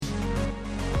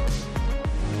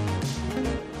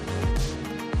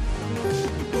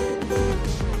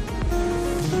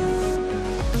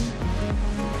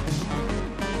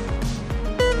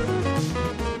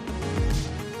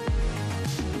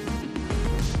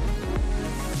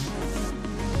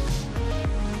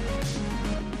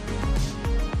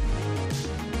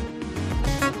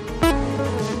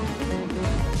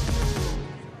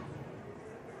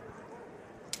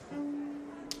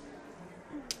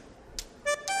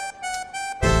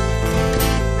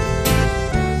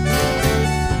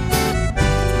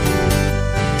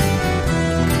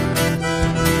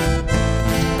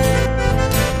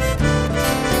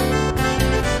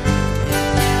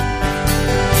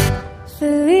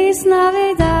Feliz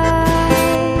Navidad,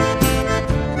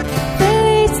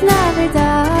 Feliz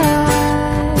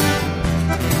Navidad,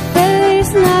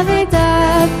 Feliz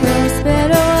Navidad,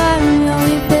 próspero año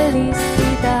y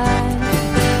felicidad.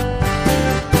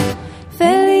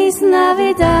 Feliz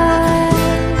Navidad,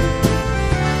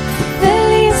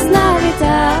 Feliz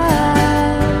Navidad,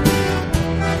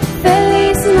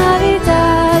 Feliz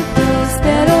Navidad,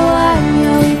 próspero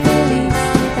año y felicidad.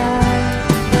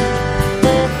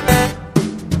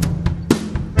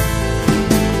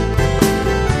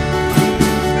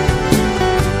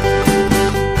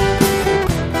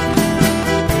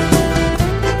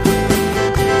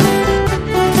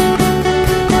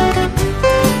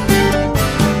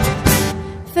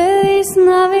 Feliz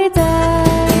Navidad,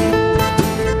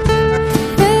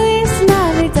 Feliz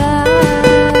Navidad,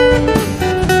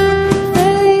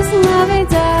 Feliz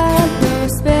Navidad,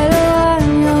 próspero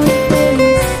año y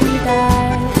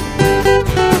felicidad.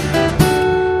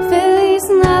 Feliz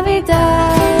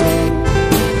Navidad,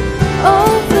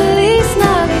 oh feliz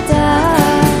Navidad,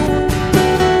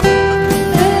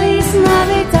 Feliz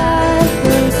Navidad,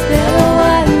 próspero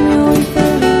año y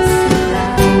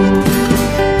felicidad.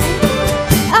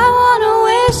 I wanna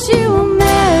wish you a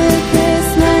Merry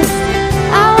Christmas.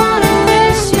 I wanna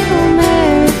wish you a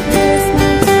Merry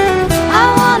Christmas. I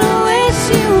wanna wish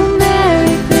you a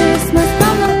Merry Christmas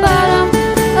from the bottom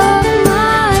of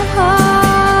my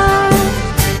heart.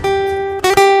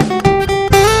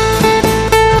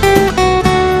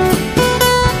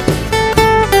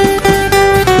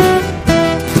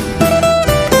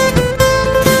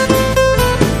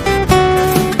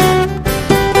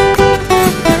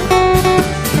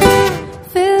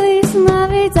 Feliz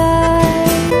Navidad,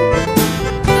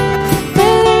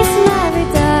 Feliz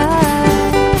Navidad,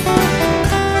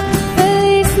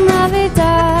 Feliz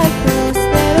Navidad,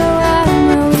 próspero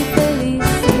año y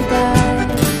felicidad.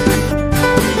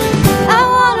 I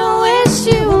wanna wish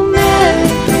you a Merry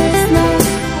Christmas.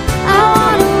 I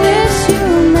wanna wish you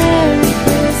a Merry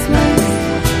Christmas.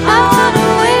 I wanna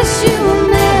wish you a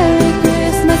Merry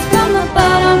Christmas from the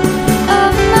bottom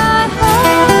of my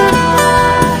heart.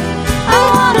 I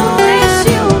wanna wish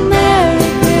you a Merry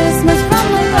Christmas from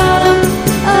the bottom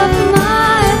of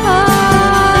my heart.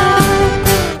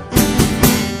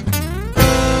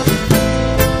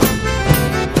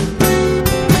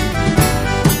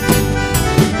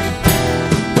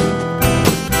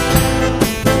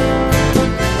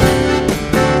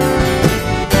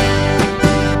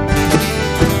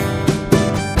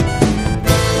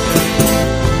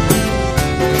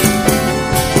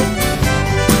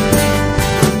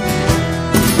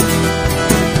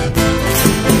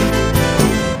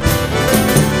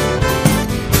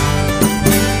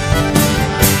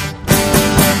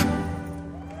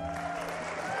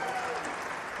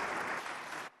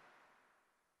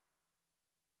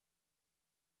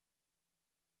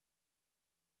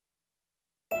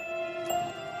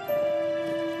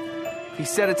 He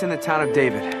said it's in the town of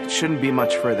David. It shouldn't be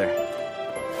much further.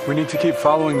 We need to keep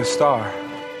following the star.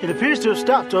 It appears to have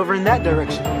stopped over in that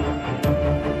direction.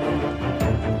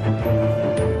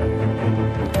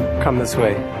 Come this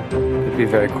way. It'll be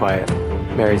very quiet.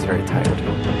 Mary's very tired.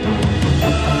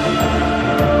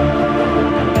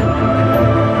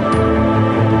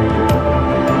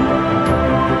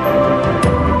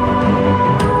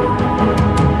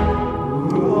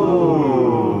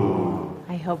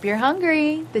 I hope you're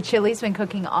hungry. The chili's been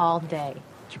cooking all day.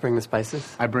 Did you bring the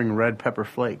spices? I bring red pepper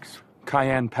flakes.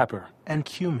 Cayenne pepper. And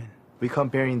cumin. We come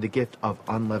bearing the gift of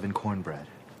unleavened cornbread.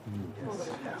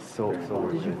 So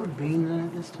Did you put beans in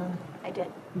it this time? I did.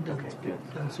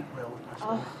 Doesn't sit well with us.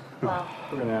 Oh, well,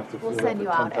 We're gonna have to We'll fly send up you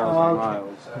to out 10,000 after.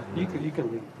 miles. You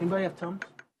can leave. Anybody have Tums?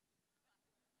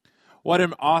 What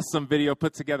an awesome video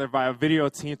put together by a video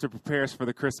team to prepare us for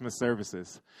the Christmas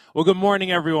services. Well, good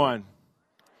morning, everyone.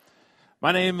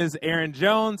 My name is Aaron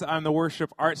Jones. I'm the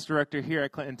Worship Arts Director here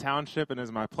at Clinton Township, and it's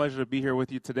my pleasure to be here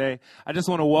with you today. I just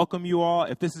want to welcome you all.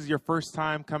 If this is your first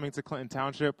time coming to Clinton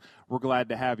Township, we're glad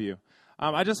to have you.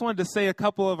 I just wanted to say a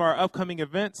couple of our upcoming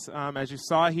events. As you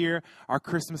saw here, our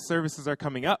Christmas services are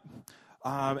coming up.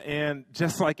 And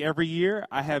just like every year,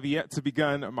 I have yet to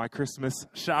begin my Christmas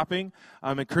shopping.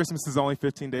 And Christmas is only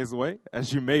 15 days away,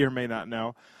 as you may or may not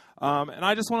know. And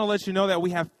I just want to let you know that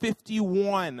we have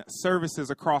 51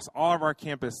 services across all of our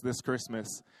campus this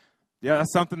Christmas. Yeah,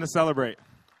 that's something to celebrate.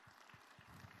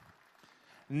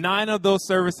 9 of those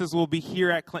services will be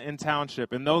here at Clinton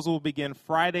Township, and those will begin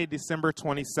Friday, December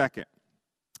 22nd.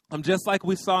 Just like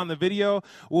we saw in the video,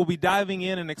 we'll be diving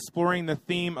in and exploring the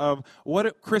theme of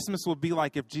what Christmas would be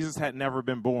like if Jesus had never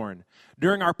been born.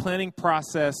 During our planning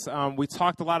process, we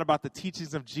talked a lot about the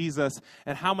teachings of Jesus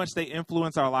and how much they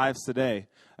influence our lives today.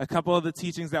 A couple of the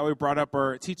teachings that we brought up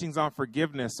are teachings on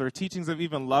forgiveness or teachings of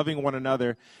even loving one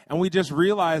another. And we just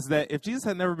realized that if Jesus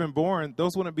had never been born,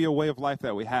 those wouldn't be a way of life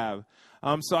that we have.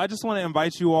 So I just want to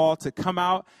invite you all to come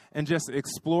out and just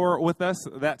explore with us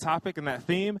that topic and that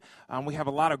theme. We have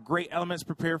a lot of great elements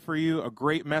prepared for you, a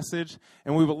great message,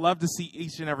 and we would love to see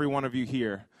each and every one of you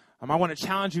here. I want to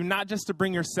challenge you not just to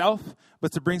bring yourself,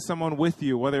 but to bring someone with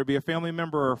you, whether it be a family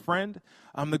member or a friend.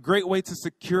 The great way to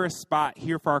secure a spot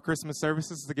here for our Christmas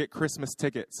services is to get Christmas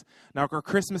tickets. Now, our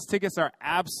Christmas tickets are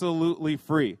absolutely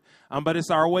free, but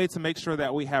it's our way to make sure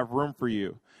that we have room for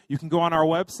you. You can go on our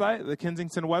website, the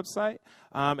Kensington website,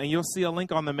 and you'll see a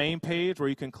link on the main page where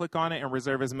you can click on it and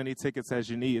reserve as many tickets as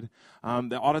you need.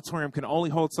 The auditorium can only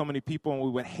hold so many people, and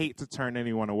we would hate to turn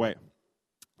anyone away.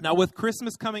 Now, with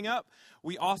Christmas coming up,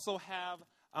 we also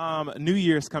have New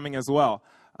Year's coming as well.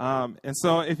 And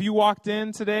so if you walked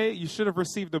in today, you should have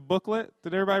received a booklet.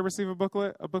 Did everybody receive a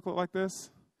booklet like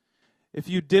this? If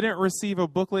you didn't receive a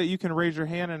booklet, you can raise your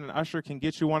hand and an usher can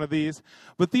get you one of these.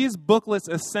 But these booklets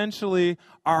essentially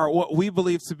are what we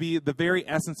believe to be the very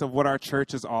essence of what our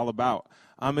church is all about.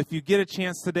 If you get a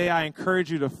chance today, I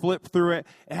encourage you to flip through it.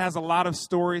 It has a lot of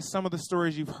stories. Some of the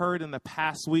stories you've heard in the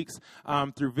past weeks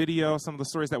through video, some of the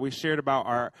stories that we shared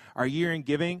about our year in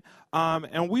giving.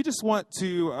 And we just want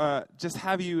to just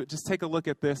have you just take a look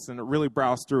at this and really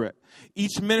browse through it.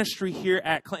 Each ministry here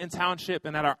at Clinton Township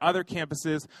and at our other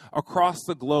campuses across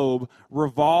the globe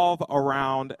revolve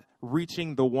around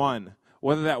reaching the one.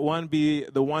 Whether that one be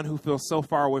the one who feels so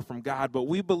far away from God, but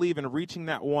we believe in reaching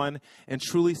that one and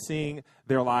truly seeing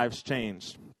their lives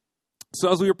changed.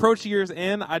 So as we approach year's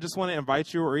end, I just want to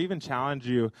invite you or even challenge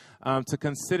you to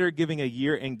consider giving a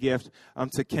year-end gift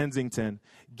to Kensington.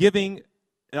 Giving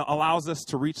allows us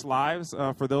to reach lives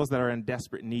for those that are in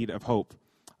desperate need of hope.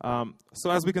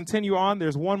 So as we continue on,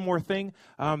 there's one more thing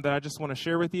that I just want to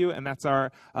share with you, and that's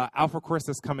our Alpha course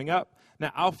that's coming up.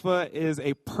 Now, Alpha is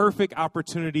a perfect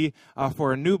opportunity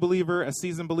for a new believer, a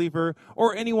seasoned believer,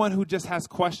 or anyone who just has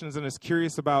questions and is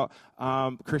curious about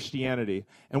Christianity.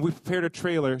 And we've prepared a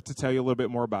trailer to tell you a little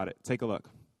bit more about it. Take a look.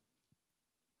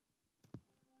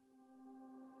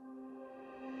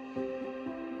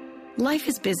 Life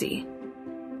is busy.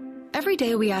 Every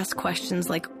day we ask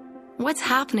questions like, what's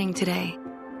happening today?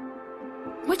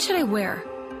 What should I wear?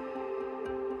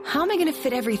 How am I going to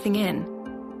fit everything in?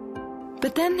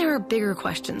 But then there are bigger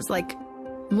questions like,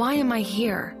 why am I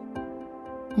here?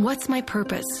 What's my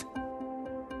purpose?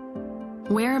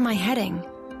 Where am I heading?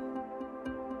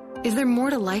 Is there more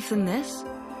to life than this?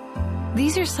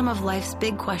 These are some of life's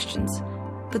big questions,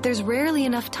 but there's rarely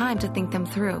enough time to think them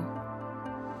through.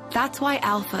 That's why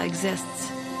Alpha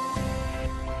exists.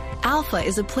 Alpha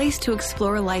is a place to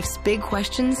explore life's big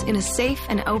questions in a safe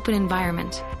and open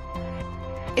environment.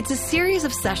 It's a series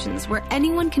of sessions where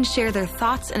anyone can share their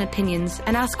thoughts and opinions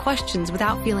and ask questions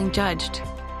without feeling judged.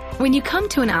 When you come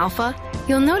to an Alpha,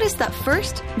 you'll notice that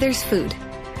first, there's food.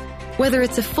 Whether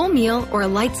it's a full meal or a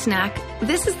light snack,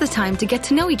 this is the time to get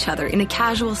to know each other in a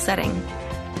casual setting.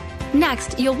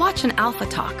 Next, you'll watch an Alpha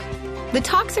talk. The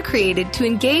talks are created to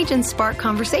engage and spark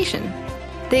conversation.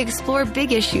 They explore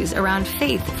big issues around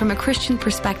faith from a Christian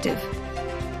perspective.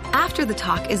 After the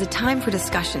talk is a time for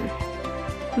discussion.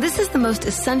 This is the most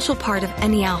essential part of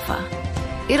any Alpha.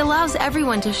 It allows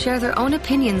everyone to share their own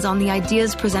opinions on the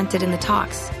ideas presented in the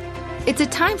talks. It's a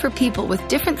time for people with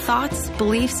different thoughts,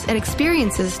 beliefs, and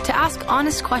experiences to ask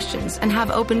honest questions and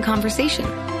have open conversation.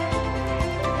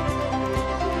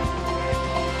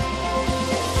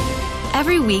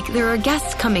 Every week, there are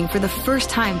guests coming for the first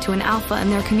time to an Alpha in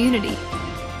their community.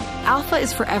 Alpha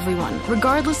is for everyone,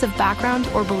 regardless of background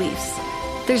or beliefs.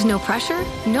 There's no pressure,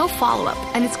 no follow-up,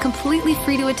 and it's completely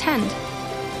free to attend.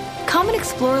 Come and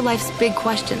explore life's big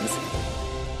questions.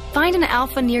 Find an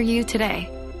Alpha near you today.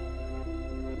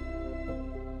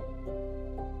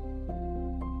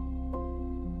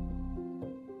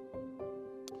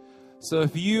 So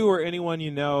if you or anyone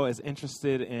you know is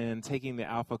interested in taking the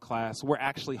Alpha class, we're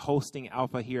actually hosting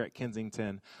Alpha here at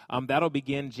Kensington. That'll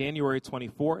begin January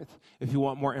 24th. If you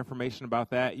want more information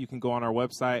about that, you can go on our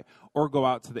website or go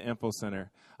out to the Info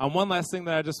Center. One last thing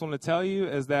that I just want to tell you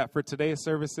is that for today's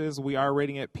services, we are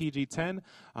rating it PG-10.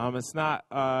 It's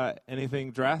not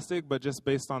anything drastic, but just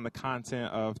based on the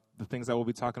content of the things that we'll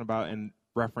be talking about in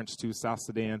reference to South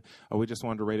Sudan. We just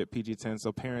wanted to rate it PG-10.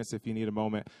 So parents, if you need a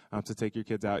moment to take your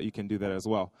kids out, you can do that as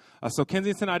well. So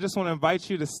Kensington, I just want to invite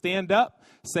you to stand up,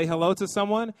 say hello to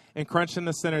someone, and crunch in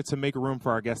the center to make room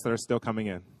for our guests that are still coming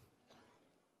in.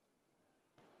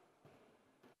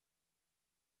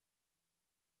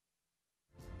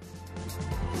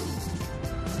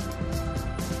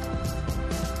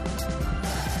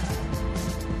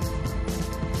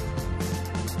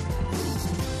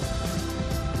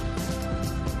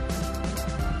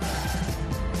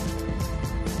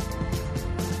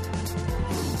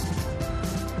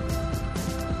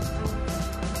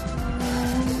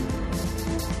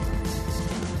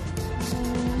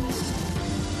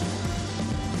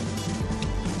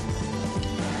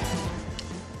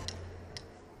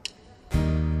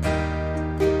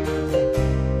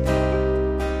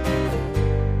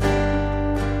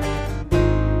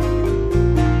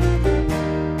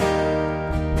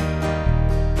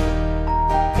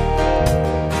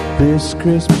 This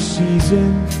Christmas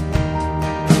season,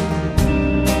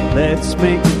 let's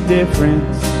make a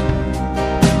difference.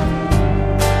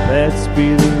 Let's be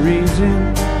the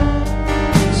reason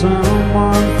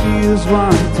someone feels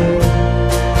wanted.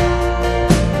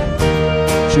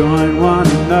 Join one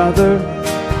another,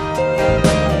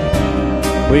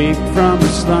 wake from a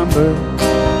slumber.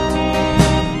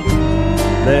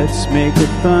 Let's make it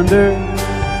thunder,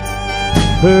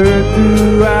 heard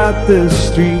throughout the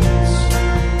streets.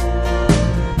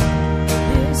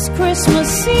 Christmas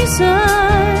season, I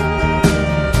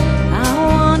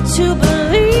want to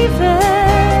believe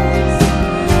it's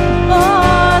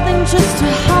more than just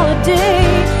a holiday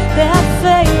that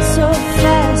fades so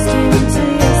fast into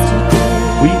yesterday.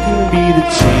 We can be the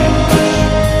change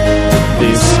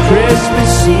this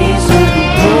Christmas season.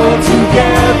 Pull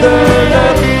together,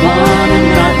 love one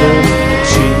another,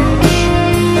 change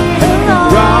the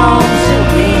wrongs that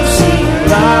we've seen,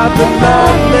 love the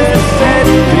loveless and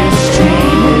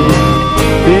mistreated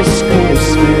this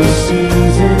Christmas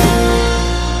season.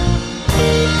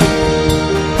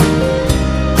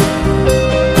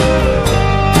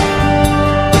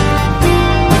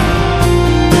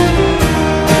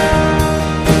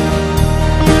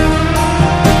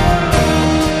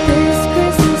 This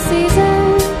Christmas season,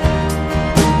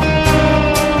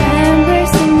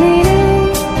 embrace the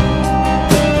meaning.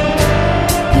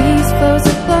 These foes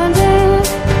abundant,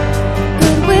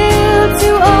 goodwill to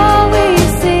all we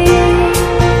see.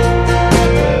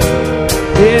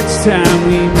 It's time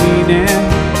we mean it.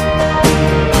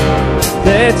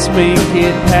 Let's make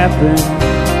it happen.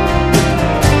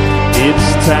 It's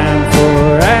time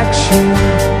for action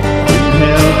and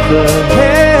help the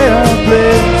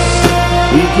helpless.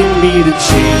 We can be the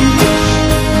change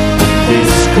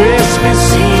this Christmas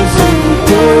season.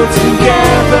 Pull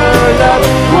together, love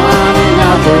one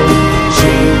another,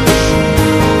 change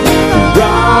the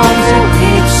wrongs that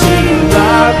we've seen,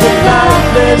 love the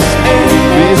loveless and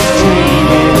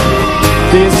mistreated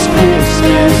this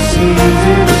Christmas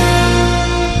season.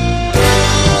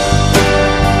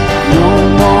 No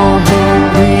more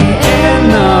hungry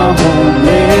and the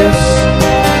homeless.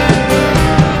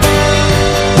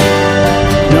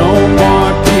 No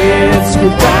more kids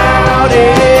without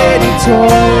any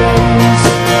toys.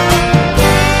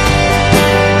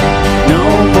 No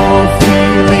more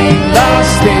feeling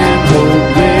lost and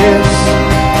hopeless.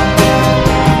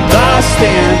 Lost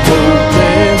and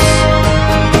hopeless.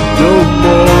 No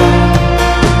more.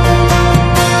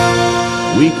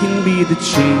 We can be the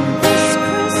change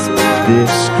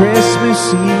this Christmas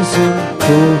season.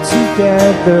 Pull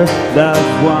together,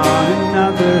 love one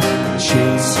another,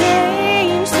 change the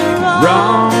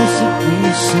wrongs that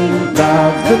we've seen,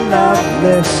 love the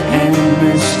loveless and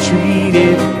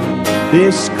mistreated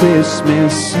this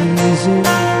Christmas season.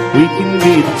 We can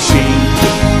be the change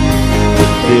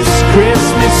this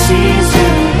Christmas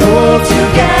season. Pull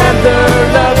together,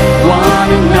 love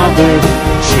one another,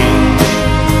 change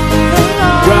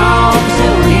wrongs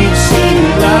that we've seen,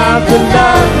 love the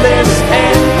loveless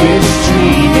and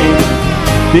mistreated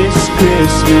this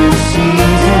Christmas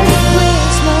season.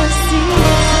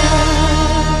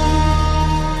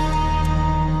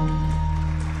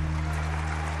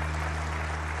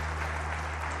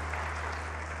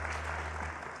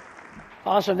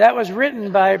 Awesome. That was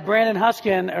written by Brandon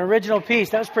Huskin, original piece.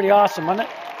 That was pretty awesome, wasn't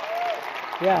it?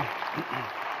 Yeah.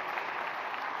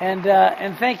 And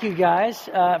thank you guys.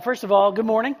 First of all, good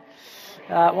morning.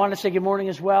 I wanted to say good morning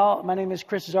as well. My name is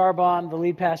Chris Zarbon, the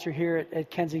lead pastor here at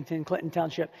Kensington, Clinton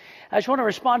Township. I just want to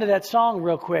respond to that song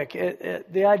real quick.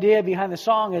 The idea behind the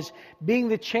song is being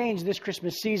the change this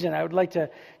Christmas season. I would like to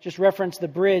just reference the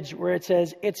bridge where it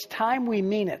says, "It's time we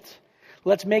mean it.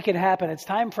 Let's make it happen. It's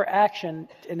time for action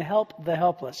and help the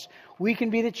helpless. We can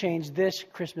be the change this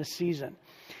Christmas season.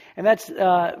 And that's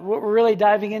what we're really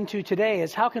diving into today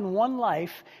is how can one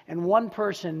life and one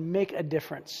person make a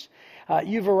difference?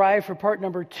 You've arrived for part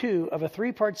number 2 of a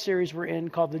 3-part series we're in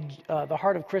called The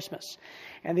Heart of Christmas.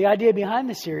 And the idea behind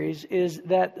the series is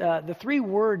that the 3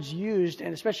 words used,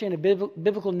 and especially in a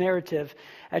biblical narrative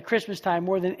at Christmas time,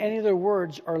 more than any other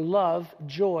words are love,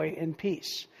 joy, and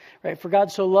peace. Right? For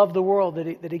God so loved the world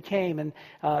that He came,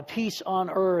 and peace on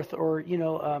earth, or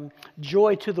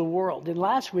joy to the world. And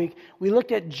last week we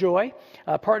looked at joy,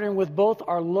 partnering with both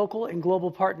our local and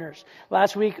global partners.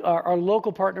 Last week our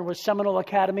local partner was Seminole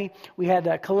Academy. We had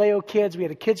Kaleo Kids. We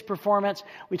had a kids performance.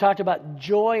 We talked about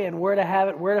joy and where to have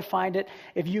it, where to find it.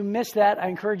 If you missed that, I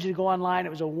encourage you to go online. It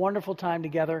was a wonderful time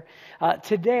together.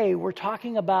 Today we're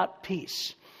talking about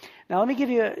peace. Now, let me give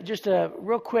you just a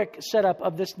real quick setup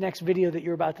of this next video that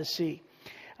you're about to see.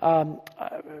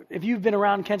 If you've been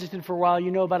around Kensington for a while, you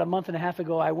know about a month and a half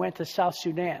ago, I went to South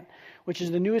Sudan, which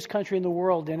is the newest country in the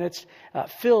world, and it's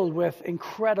filled with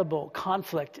incredible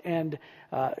conflict and,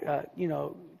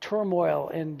 turmoil,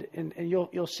 and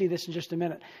you'll see this in just a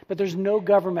minute. But there's no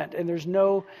government, and there's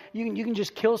no, you can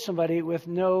just kill somebody with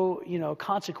no,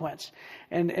 consequence.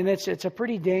 And it's a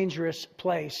pretty dangerous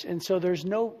place. And so there's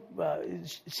no,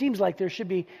 it seems like there should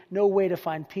be no way to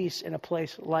find peace in a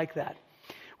place like that.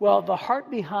 Well, the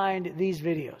heart behind these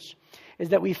videos is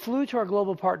that we flew to our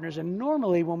global partners, and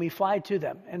normally when we fly to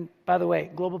them, and by the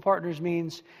way, global partners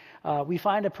means we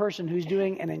find a person who's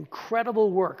doing an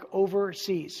incredible work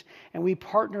overseas, and we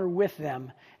partner with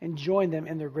them and join them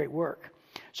in their great work.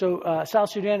 So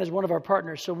South Sudan is one of our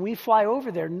partners. So when we fly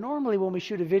over there, normally when we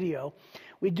shoot a video,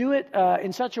 we do it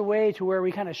in such a way to where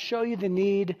we kind of show you the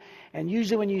need. And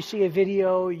usually when you see a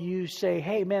video, you say,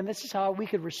 hey, man, this is how we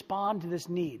could respond to this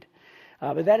need.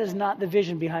 But that is not the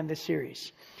vision behind this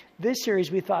series. This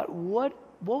series, we thought, what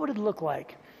would it look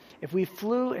like if we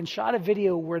flew and shot a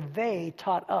video where they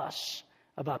taught us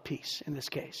about peace in this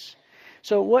case?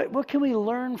 So what can we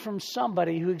learn from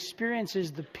somebody who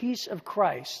experiences the peace of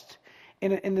Christ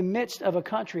in the midst of a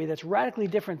country that's radically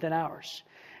different than ours,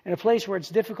 in a place where it's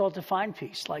difficult to find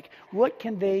peace? Like, what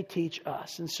can they teach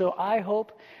us? And so I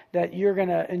hope that you're going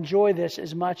to enjoy this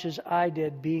as much as I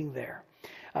did being there.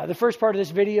 The first part of this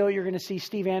video, you're going to see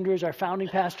Steve Andrews, our founding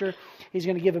pastor. He's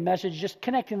going to give a message just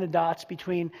connecting the dots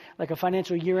between like a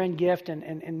financial year-end gift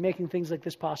and making things like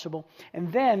this possible.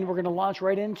 And then we're going to launch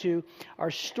right into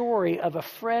our story of a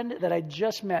friend that I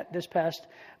just met this past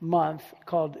month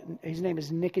his name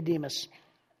is Nicodemus.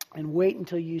 And wait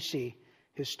until you see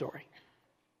his story.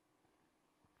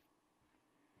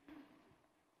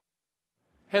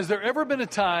 Has there ever been a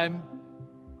time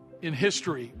in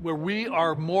history where we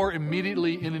are more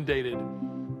immediately inundated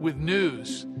with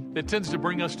news that tends to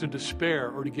bring us to despair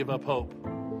or to give up hope?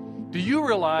 Do you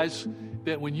realize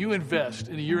that when you invest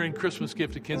in a year-end Christmas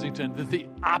gift at Kensington, that the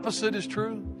opposite is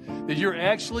true? That you're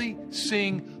actually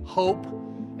seeing hope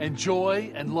and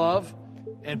joy and love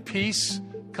and peace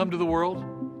come to the world?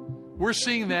 We're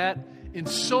seeing that in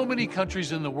so many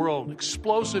countries in the world,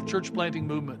 explosive church planting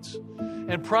movements.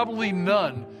 And probably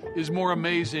none is more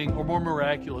amazing or more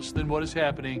miraculous than what is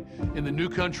happening in the new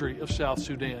country of South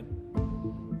Sudan.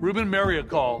 Ruben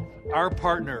Mariakal, our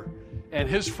partner, and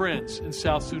his friends in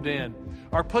South Sudan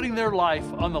are putting their life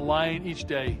on the line each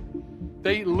day.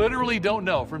 They literally don't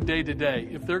know from day to day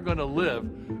if they're going to live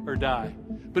or die.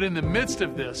 But in the midst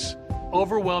of this,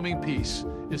 overwhelming peace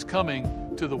is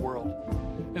coming to the world.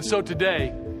 And so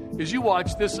today, as you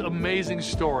watch this amazing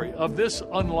story of this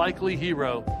unlikely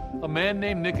hero, a man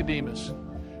named Nicodemus,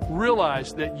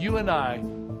 realize that you and I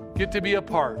get to be a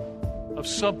part of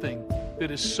something that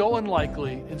is so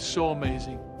unlikely and so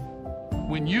amazing.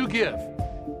 When you give,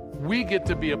 we get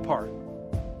to be a part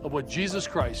of what Jesus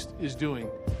Christ is doing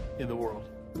in the world.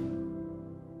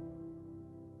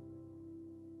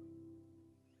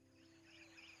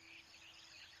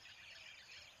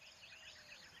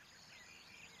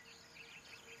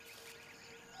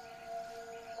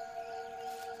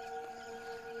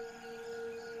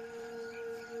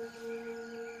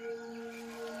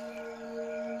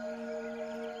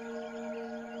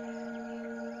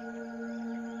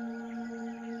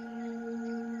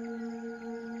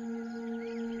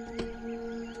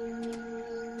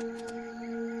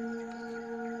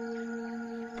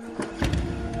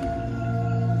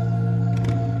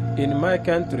 In my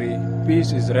country,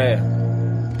 peace is rare.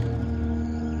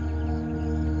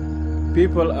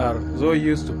 People are so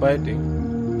used to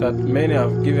fighting that many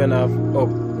have given up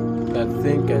hope that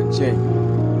things can change.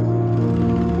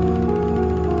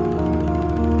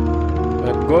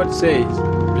 But God says,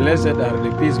 blessed are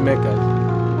the peacemakers,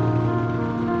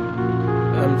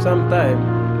 And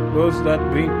sometimes those that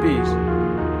bring peace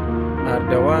are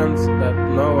the ones that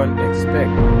no one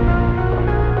expects.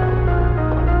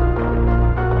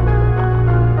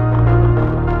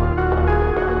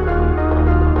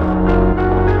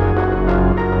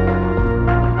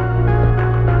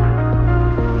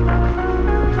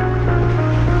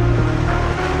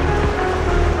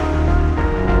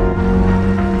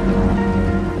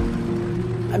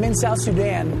 In South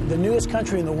Sudan, the newest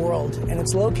country in the world, and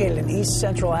it's located in East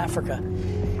Central Africa.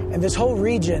 And this whole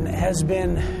region has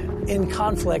been in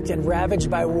conflict and ravaged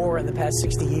by war in the past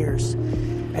 60 years.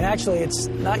 And actually, it's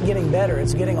not getting better,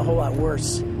 it's getting a whole lot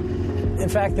worse. In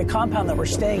fact, the compound that we're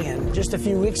staying in just a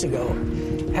few weeks ago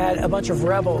had a bunch of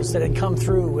rebels that had come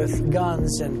through with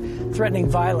guns and threatening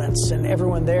violence, and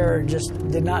everyone there just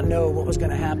did not know what was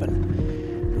going to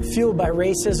happen. Fueled by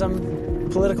racism,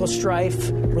 political strife,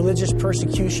 religious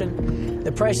persecution,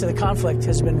 the price of the conflict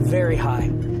has been very high.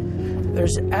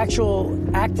 There's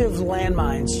active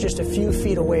landmines just a few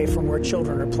feet away from where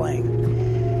children are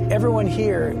playing. Everyone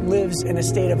here lives in a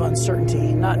state of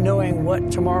uncertainty, not knowing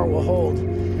what tomorrow will hold.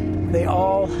 They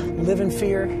all live in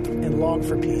fear and long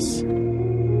for peace.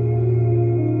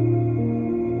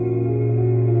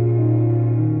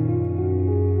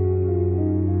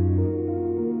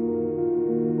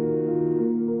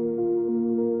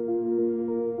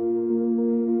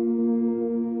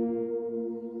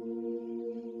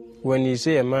 When you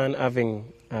see a man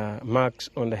having marks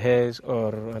on the head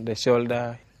or the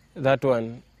shoulder, that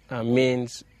one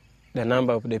means the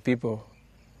number of the people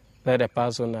that a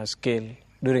person has killed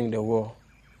during the war.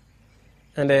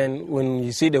 And then when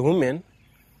you see the women,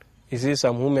 you see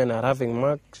some women are having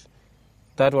marks.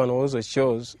 That one also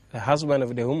shows the husband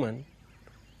of the woman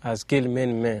has killed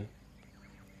many men.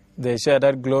 They share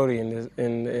that glory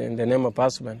in the name of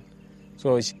husband.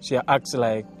 So she acts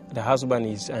like the husband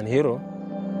is an hero.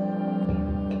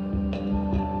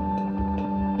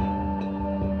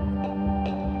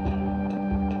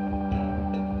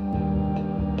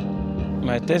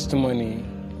 My testimony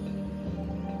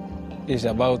is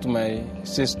about my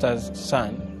sister's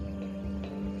son.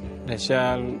 The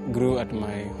child grew at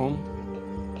my home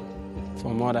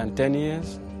for more than 10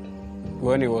 years.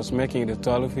 When he was making the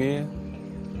 12th year,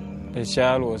 the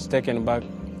child was taken back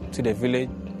to the village.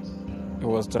 He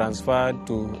was transferred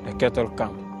to the cattle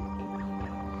camp.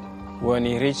 When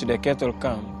he reached the cattle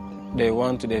camp, they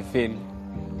went to the field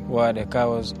where the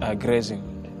cows are grazing.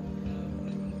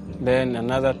 Then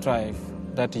another tribe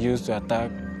that used to attack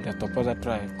the Toposa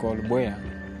tribe called Boya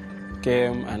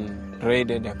came and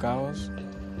raided the cows.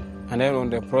 And then on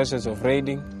the process of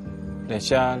raiding, the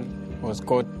child was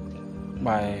caught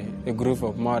by a group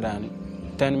of more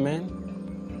than 10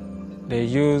 men. They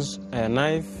used a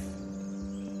knife,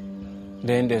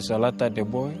 then they slaughtered the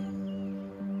boy.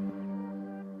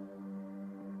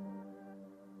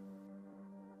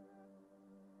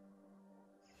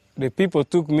 The people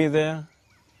took me there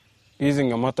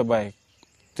using a motorbike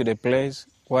to the place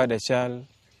where the child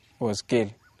was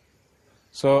killed.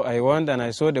 So I went and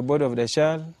I saw the body of the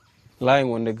child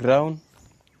lying on the ground.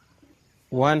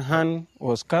 One hand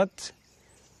was cut,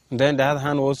 then the other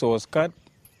hand also was cut.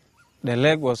 The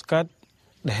leg was cut.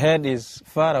 The head is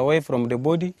far away from the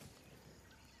body.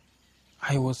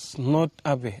 I was not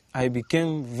happy. I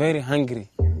became very hungry.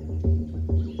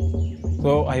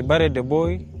 So I buried the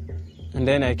boy, and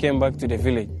then I came back to the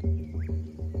village.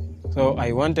 So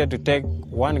I wanted to take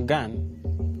one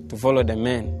gun to follow the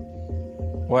men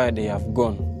where they have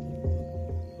gone.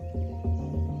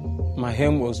 My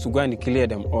aim was to go and clear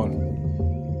them all.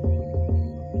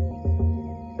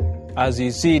 As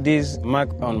you see this mark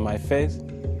on my face,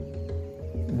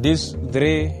 these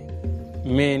 3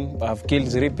 men have killed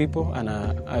 3 people, and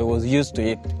I was used to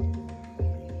it.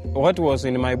 What was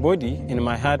in my body, in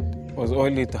my heart, was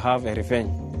only to have a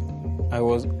revenge. I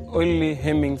was only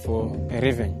aiming for a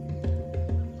revenge.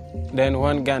 Then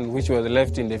one gun which was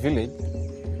left in the village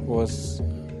was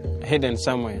hidden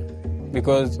somewhere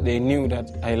because they knew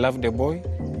that I loved the boy,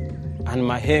 and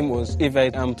my aim was, if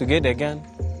I am to get a gun,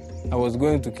 I was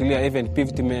going to clear even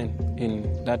 50 men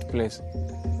in that place.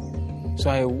 So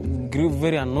I grew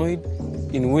very annoyed,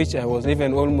 in which I was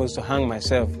even almost to hang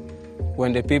myself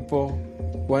when the people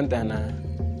went and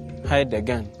hide the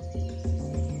gun.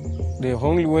 The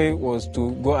only way was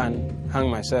to go and hang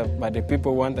myself, but the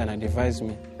people went and advised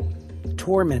me.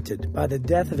 Tormented by the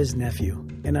death of his nephew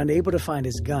and unable to find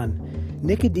his gun,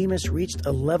 Nicodemus reached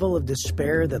a level of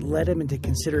despair that led him into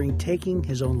considering taking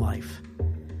his own life.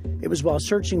 It was while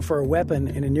searching for a weapon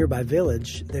in a nearby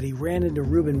village that he ran into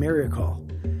Reuben Miracle,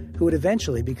 who would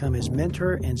eventually become his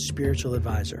mentor and spiritual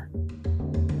advisor.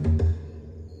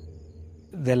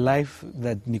 the life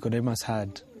that Nicodemus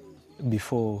had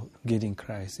before getting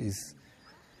Christ is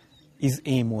his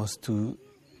aim was to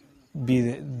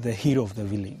be the hero of the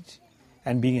village.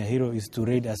 And being a hero is to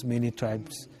raid as many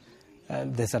tribes,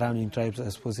 the surrounding tribes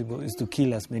as possible, is to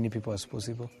kill as many people as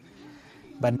possible.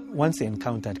 But once he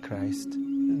encountered Christ,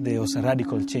 there was a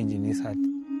radical change in his heart.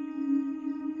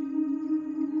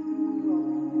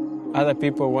 Other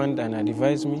people went and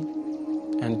advised me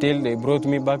until they brought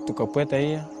me back to Kapweta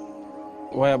here,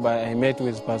 whereby I met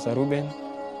with Pastor Ruben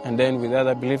and then with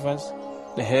other believers.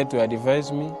 They had to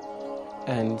advise me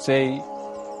and say,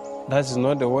 that is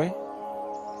not the way.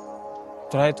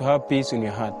 Try to have peace in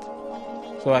your heart.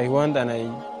 So I went and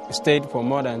I stayed for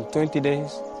more than 20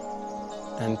 days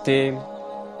until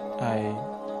I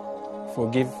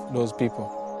forgive those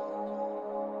people.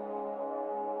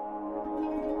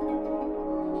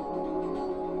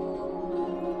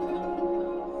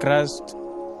 Christ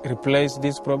replaced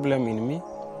this problem in me.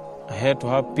 I had to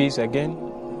have peace again.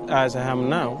 As I am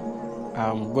now,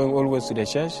 I'm going always to the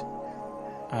church.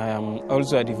 I am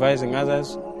also advising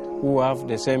others who have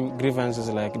the same grievances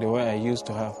like the way I used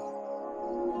to have.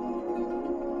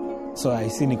 So I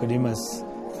see Nicodemus,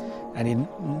 and he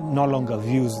no longer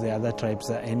views the other tribes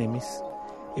as enemies.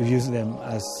 He views them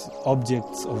as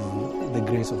objects of the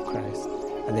grace of Christ,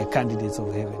 and they're candidates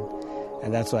of heaven.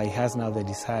 And that's why he has now the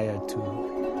desire to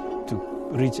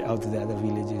reach out to the other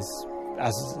villages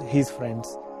as his friends.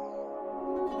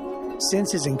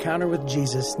 Since his encounter with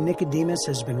Jesus, Nicodemus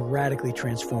has been radically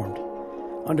transformed.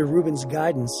 Under Reuben's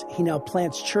guidance, he now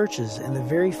plants churches in the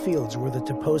very fields where the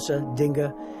Toposa,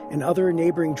 Dinga, and other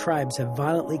neighboring tribes have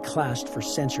violently clashed for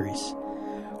centuries.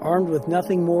 Armed with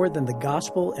nothing more than the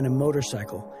gospel and a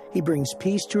motorcycle, he brings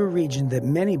peace to a region that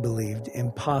many believed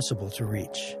impossible to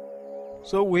reach.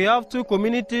 So we have two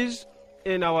communities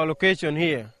in our location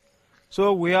here.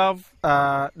 So we have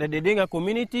the Dinga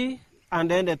community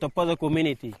and then the Toposa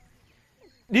community.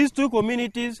 These two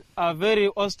communities are very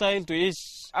hostile to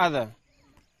each other.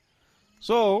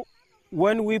 So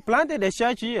when we planted the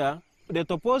church here, the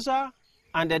Toposa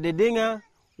and the Dinga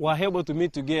were able to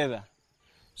meet together.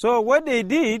 So what they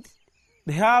did,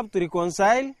 they have to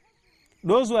reconcile.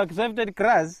 Those who accepted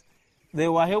Christ, they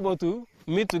were able to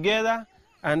meet together,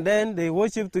 and then they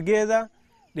worship together,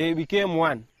 they became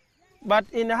one. But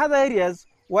in other areas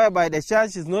whereby the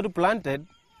church is not planted,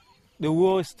 the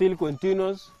war still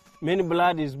continues. Many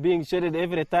blood is being shedded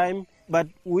every time. But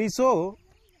we saw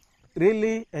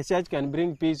really a church can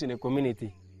bring peace in a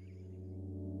community.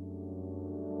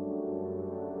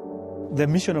 The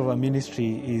mission of our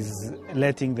ministry is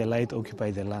letting the light occupy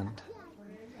the land.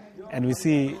 And we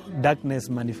see darkness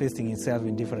manifesting itself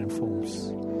in different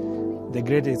forms. The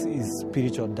greatest is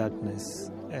spiritual darkness.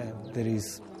 There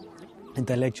is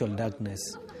intellectual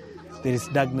darkness. There is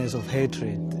darkness of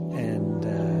hatred and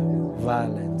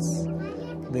violence.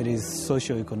 There is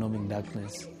socio-economic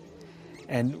darkness.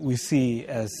 And we see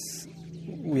as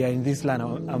we are in this land,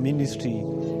 our ministry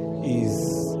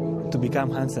is to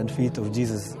become hands and feet of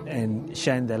Jesus and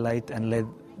shine the light and let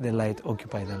the light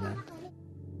occupy the land.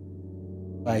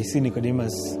 I see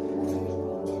Nicodemus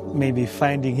maybe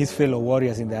finding his fellow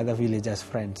warriors in the other village as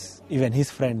friends. Even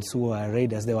his friends who are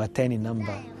raiders, they were 10 in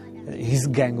number. His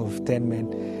gang of 10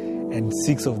 men, and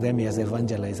 6 of them he has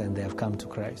evangelized and they have come to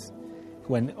Christ.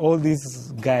 When all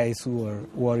these guys who are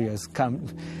warriors come,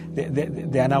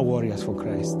 they are now warriors for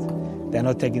Christ. They are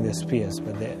not taking the spears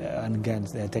and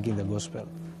guns, they are taking the gospel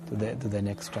to the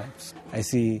next tribes. I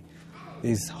see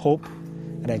this hope,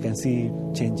 and I can see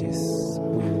changes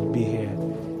will be here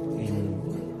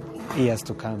in years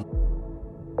to come.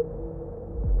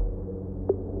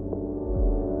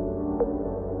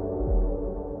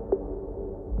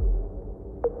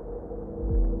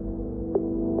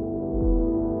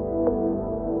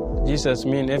 Jesus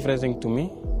meant everything to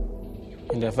me.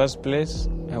 In the first place,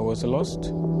 I was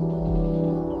lost.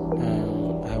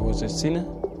 I was a sinner.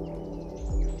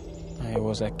 I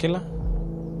was a killer.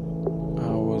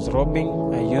 I was robbing.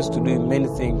 I used to do many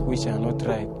things which are not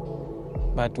right.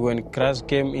 But when Christ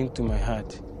came into my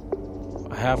heart,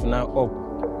 I have now hope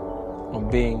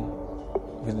of being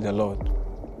with the Lord.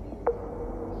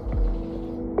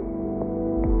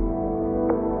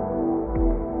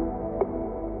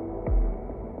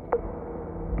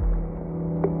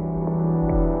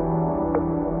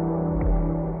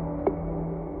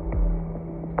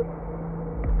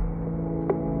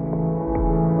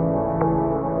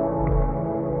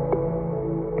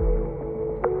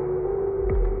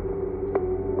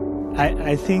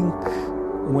 I think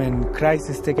when Christ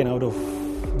is taken out of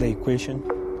the equation,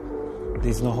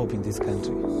 there's no hope in this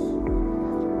country.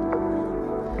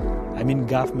 I mean,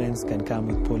 governments can come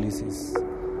with policies,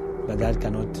 but that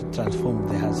cannot transform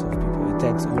the hearts of people. It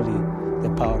takes only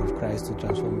the power of Christ to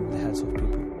transform the hearts of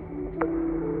people.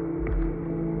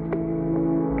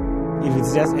 If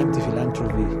it's just empty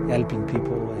philanthropy, helping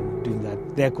people and doing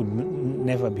that, there could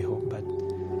never be hope. But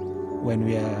when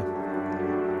we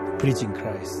are preaching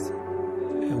Christ,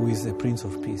 who is the Prince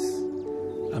of Peace,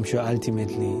 I'm sure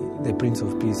ultimately the Prince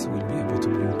of Peace will be able to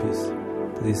bring peace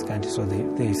to this country, so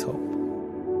there is hope.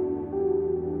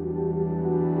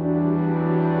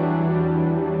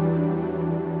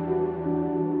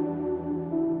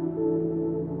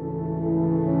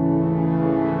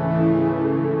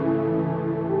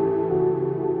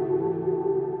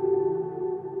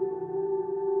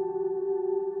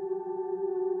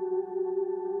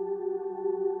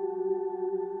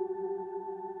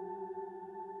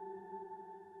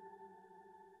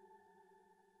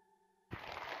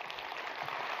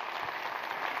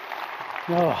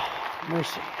 Oh,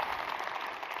 mercy.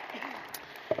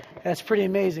 That's pretty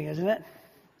amazing, isn't it?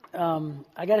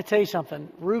 I got to tell you something.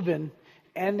 Reuben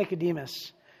and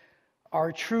Nicodemus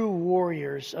are true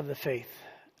warriors of the faith.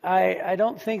 I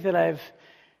don't think that I've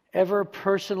ever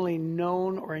personally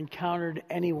known or encountered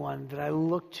anyone that I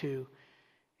looked to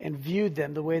and viewed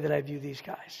them the way that I view these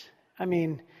guys. I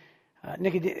mean,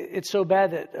 it's so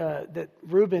bad that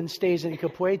Reuben stays in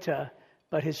Capoeira,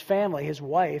 but his family, his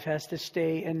wife, has to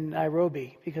stay in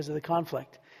Nairobi because of the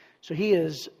conflict. So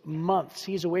he's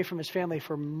away from his family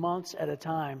for months at a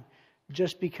time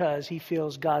just because he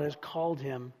feels God has called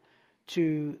him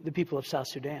to the people of South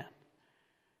Sudan.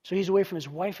 So he's away from his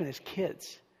wife and his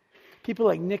kids. People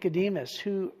like Nicodemus,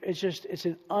 it's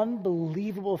an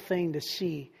unbelievable thing to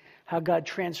see how God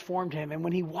transformed him. And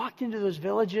when he walked into those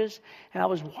villages, and I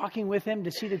was walking with him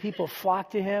to see the people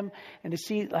flock to him and to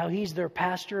see how he's their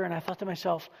pastor, and I thought to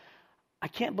myself, I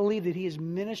can't believe that he is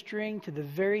ministering to the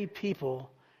very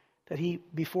people that he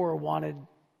before wanted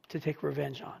to take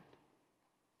revenge on.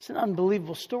 It's an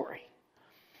unbelievable story.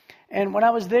 And when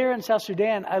I was there in South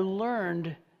Sudan, I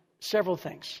learned several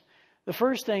things. The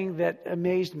first thing that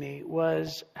amazed me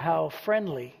was how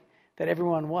friendly that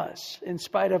everyone was. In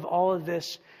spite of all of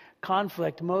this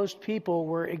conflict, most people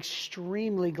were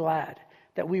extremely glad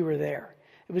that we were there.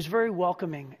 It was very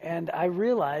welcoming, and I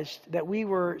realized that we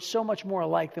were so much more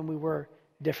alike than we were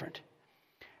different.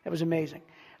 It was amazing.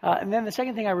 And then the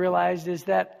second thing I realized is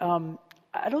that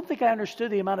I don't think I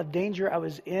understood the amount of danger I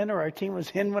was in or our team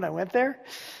was in when I went there.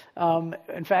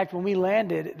 In fact, when we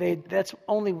landed, that's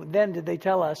only then did they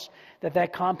tell us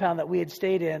that compound that we had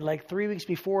stayed in, like 3 weeks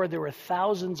before, there were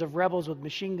thousands of rebels with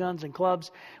machine guns and clubs,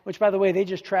 which, by the way, they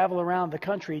just travel around the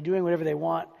country doing whatever they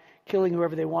want, killing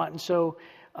whoever they want. And so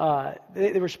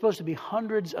they were supposed to be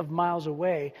hundreds of miles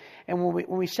away. And when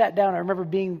we sat down, I remember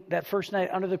being that first night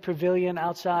under the pavilion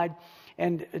outside,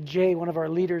 and Jay, one of our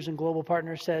leaders and global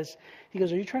partners, he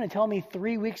goes, "Are you trying to tell me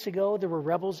 3 weeks ago there were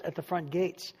rebels at the front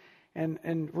gates?"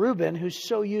 And Reuben, who's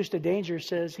so used to danger,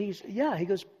 says, he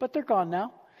goes, "But they're gone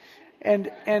now."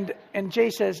 And Jay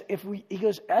says, he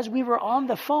goes, as we were on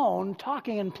the phone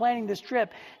talking and planning this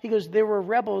trip, he goes, there were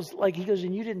rebels,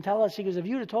 and you didn't tell us. He goes, if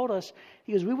you'd have told us,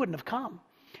 he goes, we wouldn't have come.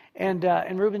 And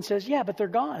Reuben says, yeah, but they're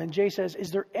gone. And Jay says,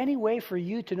 is there any way for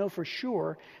you to know for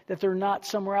sure that they're not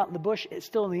somewhere out in the bush,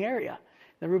 still in the area?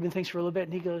 Then Reuben thinks for a little bit,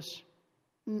 and he goes,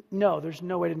 no, there's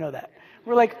no way to know that.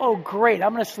 We're like, oh, great,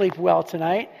 I'm going to sleep well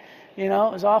tonight. It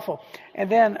was awful.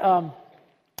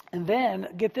 And then,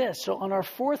 get this. So on our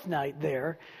fourth night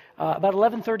there, about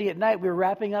 11:30 at night, we were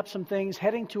wrapping up some things,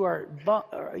 heading to our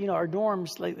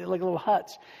dorms, like little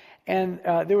huts. And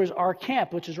there was our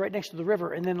camp, which is right next to the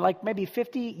river. And then like maybe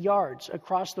 50 yards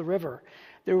across the river,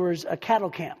 there was a cattle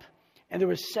camp. And there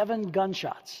was 7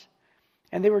 gunshots.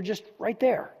 And they were just right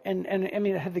there. And I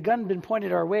mean, had the gun been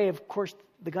pointed our way, of course,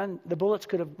 the bullets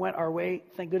could have went our way.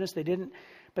 Thank goodness they didn't.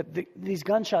 But these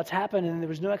gunshots happened, and there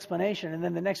was no explanation. And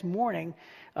then the next morning,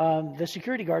 the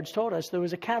security guards told us there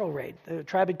was a cattle raid. The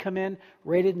tribe had come in,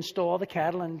 raided and stole all the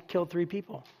cattle and killed 3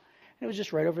 people. And it was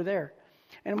just right over there.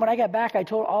 And when I got back, I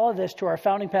told all of this to our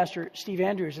founding pastor, Steve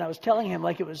Andrews, and I was telling him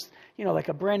like it was, like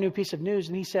a brand new piece of news.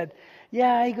 And he said,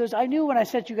 yeah, he goes, I knew when I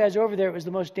sent you guys over there it was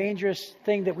the most dangerous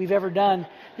thing that we've ever done.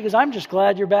 He goes, I'm just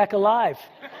glad you're back alive.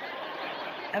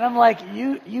 And I'm like,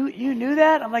 you knew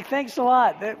that? I'm like, thanks a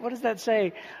lot. What does that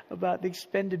say about the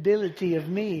expendability of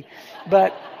me?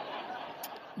 But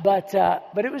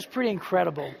it was pretty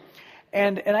incredible.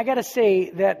 And I got to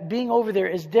say that being over there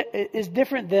is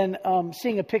different than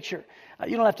seeing a picture.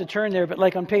 You don't have to turn there, but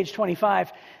like on page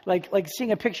 25, like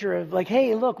seeing a picture of like,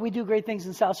 hey, look, we do great things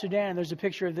in South Sudan. And there's a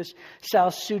picture of this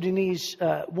South Sudanese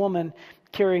woman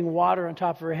carrying water on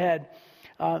top of her head.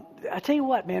 I tell you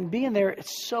what, man, being there,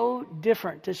 it's so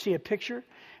different to see a picture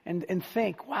and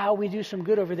think, wow, we do some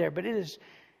good over there. But it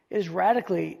is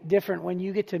radically different when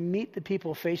you get to meet the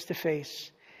people face to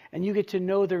face, and you get to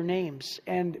know their names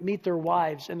and meet their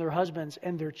wives and their husbands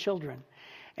and their children.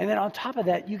 And then on top of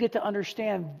that, you get to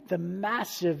understand the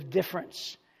massive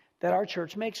difference that our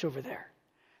church makes over there.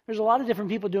 There's a lot of different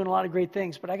people doing a lot of great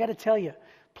things, but I got to tell you,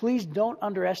 please don't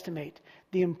underestimate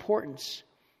the importance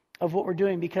of what we're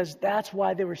doing, because that's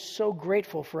why they were so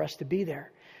grateful for us to be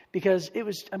there. Because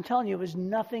I'm telling you, it was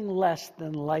nothing less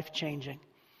than life-changing.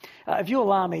 If you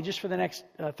allow me, just for the next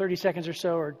 30 seconds or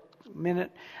so, or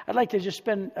minute, I'd like to just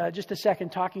spend just a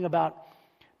second talking about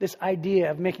this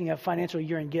idea of making a financial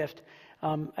year-end gift.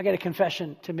 I got a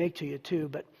confession to make to you too,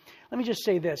 but let me just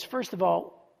say this. First of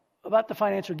all, about the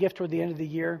financial gift toward the end of the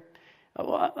year,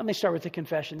 well, let me start with the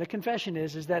confession. The confession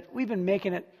is that we've been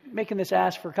making this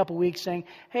ask for a couple weeks, saying,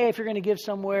 hey, if you're going to give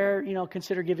somewhere,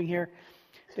 consider giving here.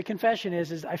 The confession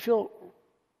is I feel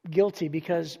guilty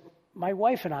because my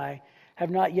wife and I have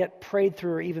not yet prayed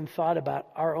through or even thought about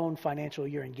our own financial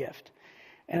year-end gift.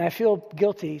 And I feel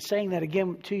guilty saying that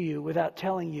again to you without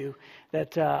telling you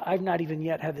that I've not even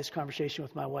yet had this conversation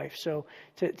with my wife. So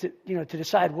to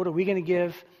decide what are we going to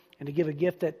give, and to give a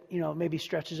gift that maybe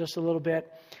stretches us a little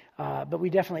bit, but we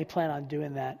definitely plan on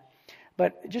doing that.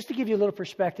 But just to give you a little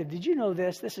perspective, did you know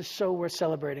this? This is so worth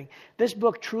celebrating. This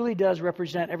book truly does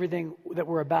represent everything that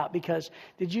we're about, because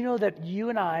did you know that you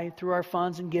and I, through our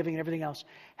funds and giving and everything else,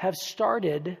 have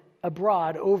started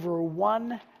abroad over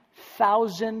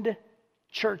 1,000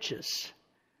 churches?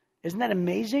 Isn't that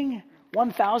amazing?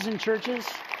 1,000 churches.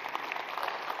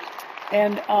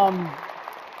 And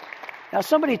now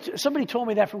somebody told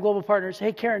me that from Global Partners.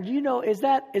 Hey, Karen, do you know, is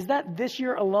that this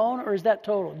year alone, or is that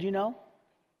total? Do you know?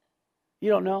 You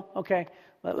don't know? Okay.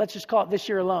 Let's just call it this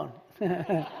year alone.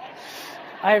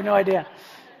 I have no idea.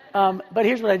 But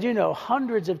here's what I do know.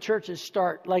 Hundreds of churches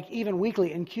start, like even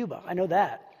weekly, in Cuba. I know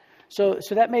that. So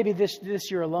that may be this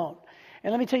year alone.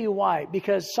 And let me tell you why.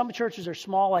 Because some churches are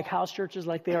small, like house churches,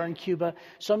 like they are in Cuba.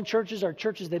 Some churches are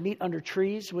churches that meet under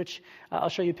trees, which I'll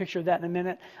show you a picture of that in a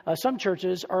minute. Some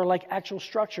churches are like actual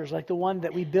structures, like the one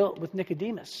that we built with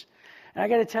Nicodemus. And I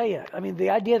got to tell you, the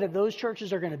idea that those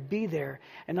churches are going to be there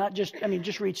and not just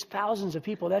reach thousands of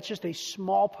people, that's just a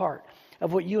small part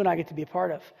of what you and I get to be a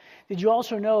part of. Did you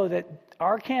also know that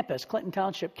our campus, Clinton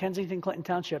Township, Kensington Clinton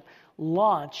Township,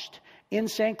 launched in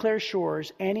St. Clair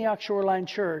Shores, Antioch Shoreline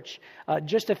Church,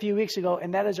 just a few weeks ago,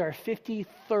 and that is our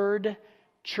 53rd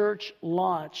church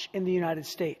launch in the United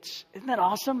States. Isn't that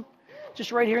awesome?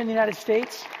 Just right here in the United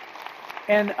States.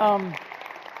 And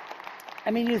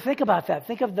you think about that.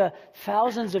 Think of the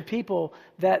thousands of people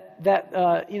that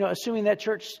assuming that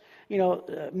church,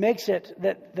 makes it,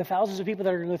 that the thousands of people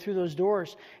that are going to go through those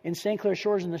doors in St. Clair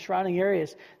Shores and the surrounding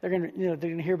areas, they're going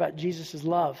to hear about Jesus'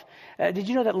 love. Did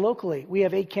you know that locally we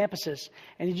have 8 campuses?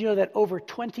 And did you know that over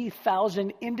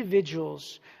 20,000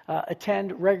 individuals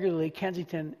attend regularly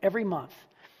Kensington every month?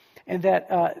 And that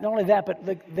not only that, but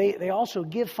they also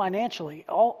give financially.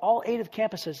 All 8 of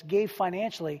campuses gave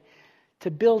financially to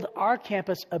build our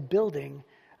campus a building,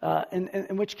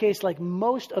 in which case, like,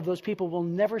 most of those people will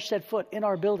never set foot in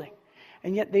our building.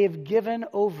 And yet they have given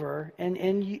over,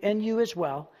 and you as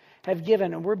well, have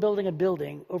given, and we're building a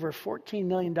building over $14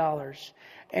 million.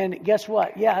 And guess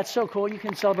what? Yeah, it's so cool. You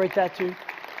can celebrate that too.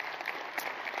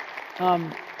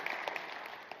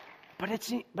 But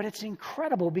it's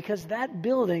incredible, because that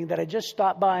building that I just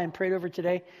stopped by and prayed over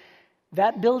today,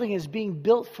 that building is being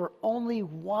built for only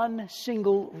one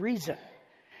single reason.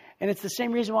 And it's the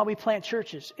same reason why we plant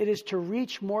churches. It is to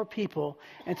reach more people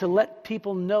and to let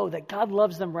people know that God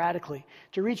loves them radically.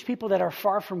 To reach people that are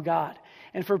far from God.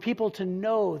 And for people to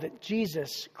know that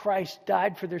Jesus Christ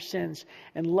died for their sins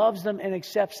and loves them and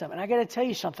accepts them. And I got to tell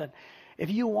you something.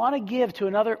 If you want to give to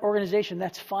another organization,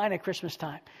 that's fine at Christmas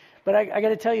time. But I got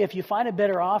to tell you, if you find a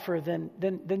better offer, then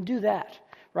do that.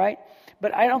 Right?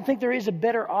 But I don't think there is a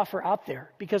better offer out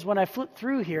there, because when I flip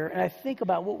through here and I think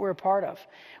about what we're a part of,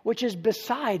 which is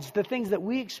besides the things that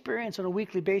we experience on a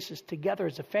weekly basis together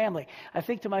as a family, I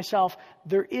think to myself,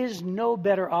 there is no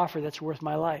better offer that's worth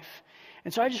my life.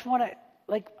 And so I just want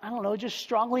to, just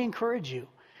strongly encourage you.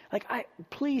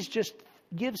 Please just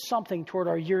give something toward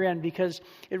our year end, because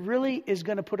it really is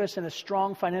going to put us in a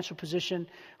strong financial position,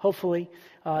 hopefully,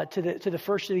 to the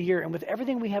first of the year. And with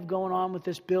everything we have going on with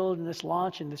this build and this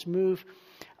launch and this move,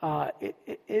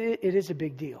 it is a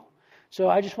big deal. So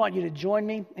I just want you to join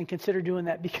me and consider doing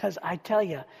that, because I tell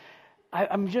you,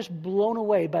 I'm just blown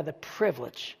away by the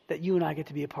privilege that you and I get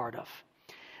to be a part of.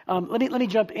 Let me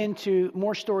jump into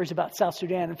more stories about South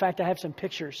Sudan. In fact, I have some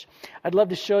pictures I'd love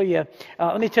to show you.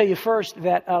 Let me tell you first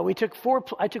that I took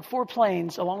 4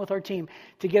 planes along with our team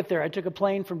to get there. I took a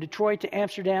plane from Detroit to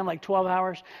Amsterdam, like 12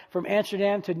 hours. From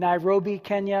Amsterdam to Nairobi,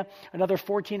 Kenya, another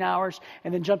 14 hours,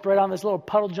 and then jumped right on this little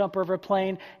puddle jumper of a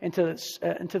plane into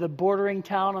the bordering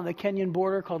town on the Kenyan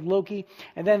border called Loki,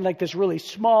 and then like this really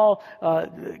small,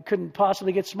 couldn't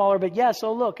possibly get smaller, but yeah,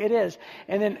 so look, it is.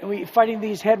 And then we fighting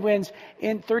these headwinds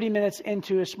in 30 minutes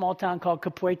into a small town called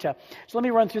Kapueta. So let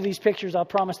me run through these pictures. I'll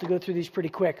promise to go through these pretty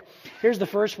quick. Here's the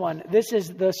first one. This is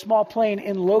the small plane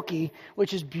in Loki,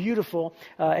 which is beautiful,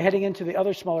 heading into the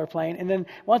other smaller plane. And then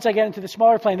once I get into the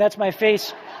smaller plane, that's my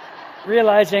face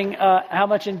realizing how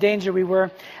much in danger we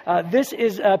were. This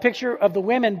is a picture of the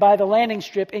women by the landing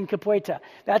strip in Kapueta.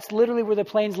 That's literally where the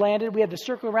planes landed. We had to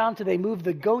circle around till they moved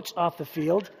the goats off the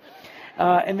field.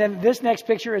 And then this next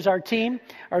picture is our team,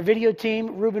 our video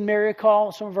team, Ruben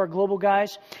Mariacall, some of our global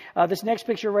guys. This next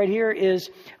picture right here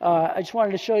is, I just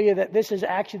wanted to show you that this is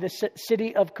actually the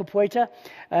city of Kapueta,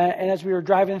 and as we were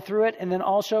driving through it. And then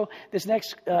also this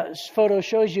next photo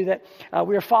shows you that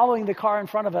we are following the car in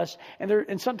front of us,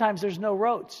 and sometimes there's no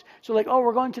roads. So like, oh,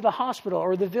 we're going to the hospital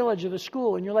or the village or the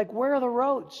school, and you're like, where are the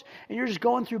roads? And you're just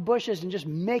going through bushes and just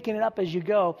making it up as you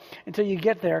go until you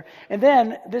get there. And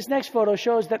then this next photo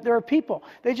shows that there are people.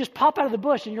 They just pop out of the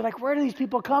bush, and you're like, where do these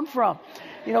people come from?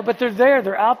 But they're there.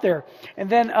 They're out there. And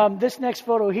then this next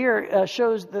photo here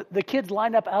shows the kids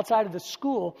lined up outside of the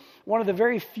school, one of the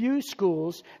very few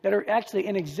schools that are actually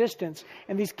in existence,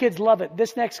 and these kids love it.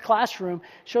 This next classroom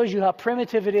shows you how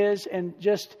primitive it is, and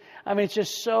it's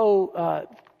just so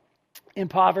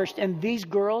impoverished. And these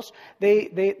girls, they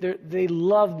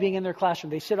love being in their classroom.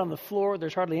 They sit on the floor.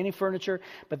 There's hardly any furniture,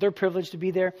 but they're privileged to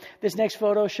be there. This next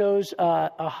photo shows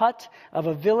a hut of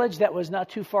a village that was not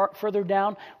too further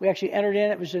down. We actually entered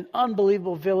in. It was an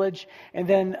unbelievable village. And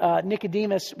then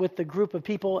Nicodemus, with the group of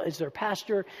people as their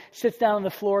pastor, sits down on the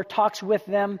floor, talks with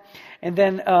them. And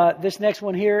then this next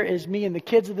one here is me and the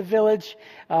kids of the village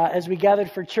as we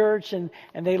gathered for church, and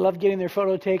they love getting their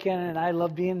photo taken, and I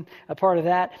love being a part of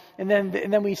that. And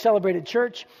then we celebrated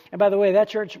church. And by the way, that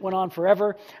church went on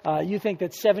forever. You think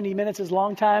that 70 minutes is a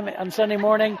long time on Sunday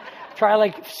morning? Try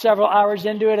like several hours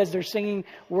into it as they're singing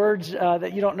words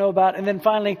that you don't know about. And then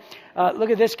finally,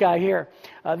 look at this guy here.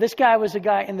 This guy was a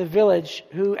guy in the village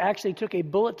who actually took a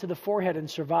bullet to the forehead and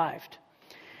survived.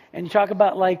 And you talk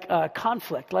about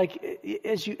conflict,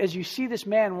 as you see this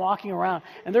man walking around.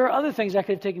 And there are other things I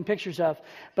could have taken pictures of,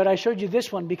 but I showed you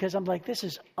this one because I'm like, this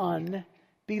is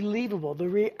unbelievable. The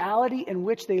reality in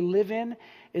which they live in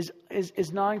is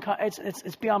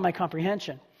it's beyond my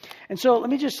comprehension. And so let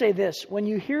me just say this: when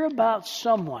you hear about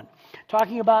someone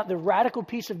talking about the radical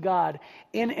peace of God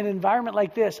in an environment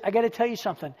like this, I got to tell you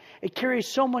something. It carries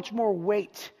so much more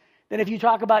weight than if you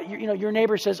talk about your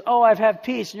neighbor says, "Oh, I've had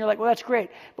peace," and you're like, "Well, that's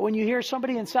great." But when you hear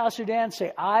somebody in South Sudan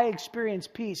say, "I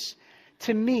experienced peace,"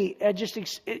 to me,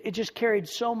 it just carried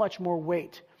so much more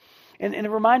weight. And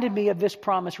it reminded me of this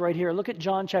promise right here. Look at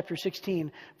John chapter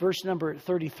 16, verse number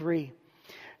 33.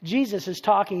 Jesus is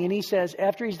talking, and he says,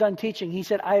 after he's done teaching, he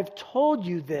said, "I have told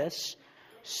you this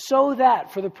so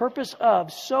that," for the purpose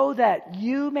of, "so that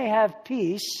you may have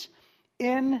peace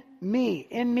in me."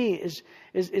 In me is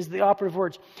the operative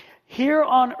words. "Here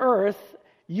on earth,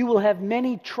 you will have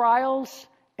many trials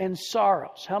and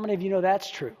sorrows." How many of you know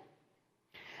that's true?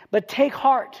 "But take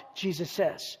heart," Jesus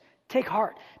says. Take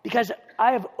heart, because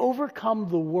I have overcome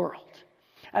the world.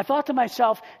 I thought to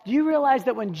myself, do you realize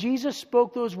that when Jesus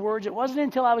spoke those words, it wasn't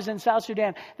until I was in South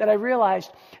Sudan that I realized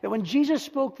that when Jesus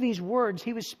spoke these words,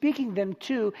 he was speaking them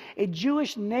to a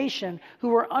Jewish nation who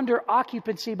were under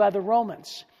occupancy by the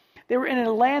Romans. They were in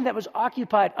a land that was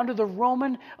occupied under the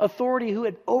Roman authority who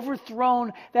had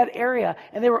overthrown that area.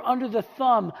 And they were under the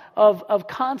thumb of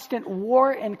constant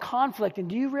war and conflict. And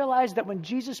do you realize that when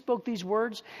Jesus spoke these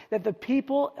words, that the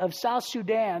people of South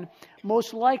Sudan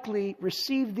most likely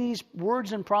received these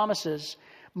words and promises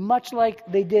much like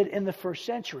they did in the first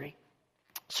century?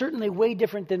 Certainly way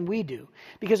different than we do.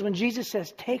 Because when Jesus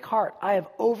says, "Take heart, I have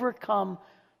overcome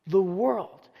the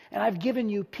world, and I've given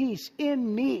you peace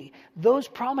in me," those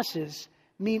promises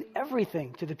mean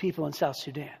everything to the people in South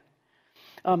Sudan.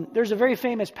 There's a very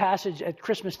famous passage at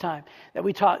Christmas time that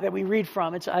we read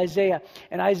from. It's Isaiah.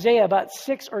 And Isaiah, about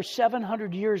 600 or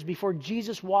 700 years before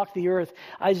Jesus walked the earth,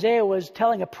 Isaiah was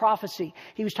telling a prophecy.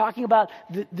 He was talking about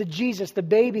the Jesus, the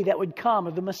baby that would come,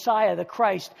 or the Messiah, the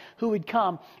Christ who would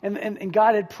come. And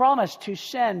God had promised to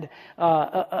send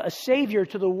a Savior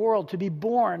to the world, to be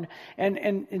born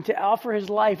and to offer his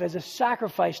life as a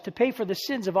sacrifice to pay for the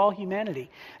sins of all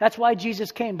humanity. That's why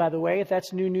Jesus came, by the way, if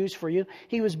that's new news for you.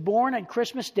 He was born at Christmas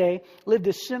Christmas Day, lived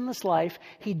a sinless life.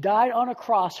 He died on a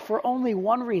cross for only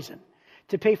one reason,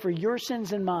 to pay for your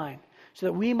sins and mine, so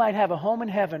that we might have a home in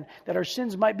heaven, that our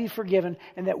sins might be forgiven,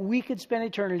 and that we could spend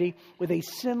eternity with a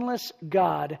sinless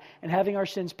God and having our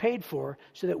sins paid for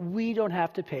so that we don't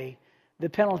have to pay the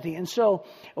penalty. And so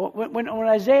when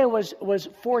Isaiah was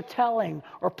foretelling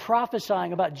or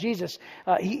prophesying about Jesus,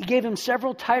 he gave him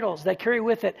several titles that carry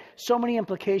with it so many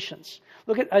implications.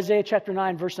 Look at Isaiah chapter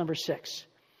 9, verse number 6.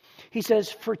 He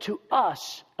says, "For to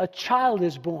us a child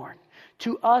is born.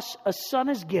 To us a son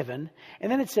is given." And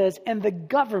then it says, "and the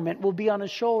government will be on his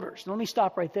shoulders." Now, let me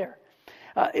stop right there.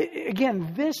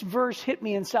 Again, this verse hit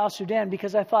me in South Sudan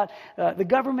because I thought the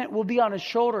government will be on his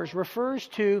shoulders refers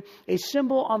to a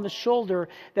symbol on the shoulder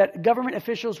that government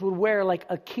officials would wear, like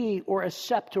a key or a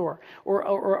scepter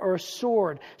or a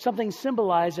sword, something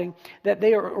symbolizing that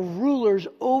they are rulers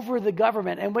over the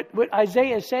government. And what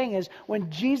Isaiah is saying is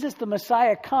when Jesus the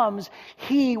Messiah comes,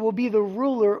 he will be the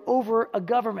ruler over a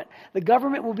government. The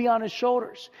government will be on his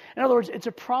shoulders. In other words, it's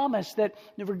a promise that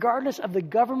regardless of the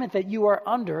government that you are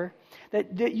under,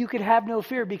 that you could have no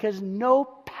fear, because no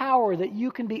power that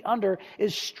you can be under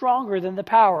is stronger than the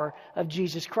power of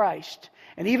Jesus Christ.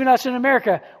 And even us in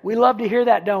America, we love to hear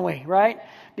that, don't we? Right?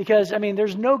 Because,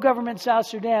 there's no government in South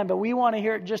Sudan, but we want to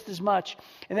hear it just as much.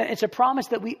 And then it's a promise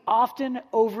that we often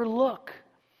overlook.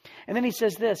 And then he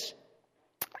says this,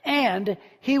 "And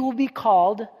he will be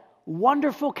called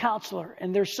Wonderful Counselor."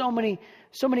 And there's so many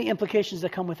implications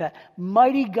that come with that.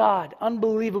 "Mighty God,"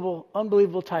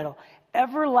 unbelievable title.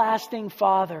 "Everlasting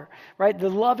Father," right? The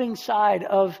loving side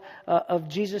of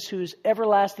Jesus, who's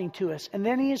everlasting to us. And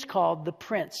then he is called the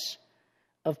Prince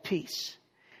of Peace.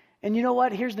 And you know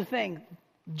what? Here's the thing.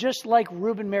 Just like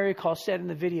Ruben Mariacall said in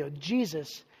the video,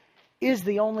 Jesus is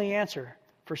the only answer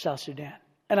for South Sudan.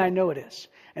 And I know it is.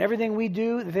 And everything we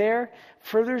do there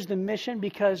furthers the mission,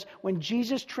 because when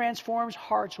Jesus transforms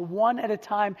hearts one at a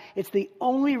time, it's the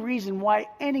only reason why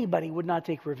anybody would not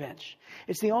take revenge.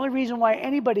 It's the only reason why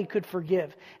anybody could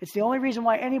forgive. It's the only reason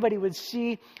why anybody would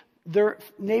see their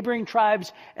neighboring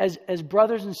tribes as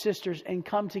brothers and sisters and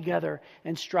come together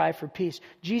and strive for peace.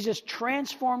 Jesus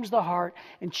transforms the heart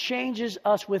and changes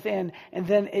us within. And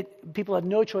then people have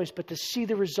no choice but to see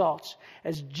the results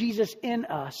as Jesus in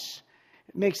us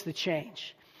makes the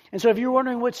change. And so if you're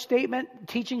wondering what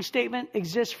teaching statement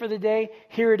exists for the day,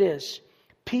 here it is.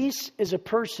 Peace is a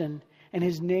person and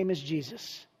his name is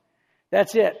Jesus.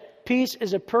 That's it. Peace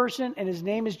is a person and his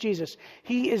name is Jesus.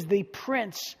 He is the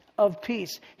Prince of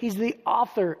Peace. He's the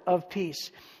author of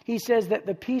peace. He says that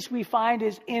the peace we find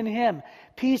is in him.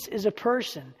 Peace is a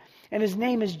person and his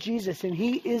name is Jesus, and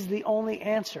he is the only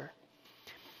answer.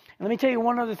 And let me tell you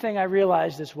one other thing I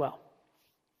realized as well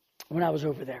when I was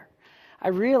over there. I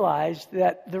realized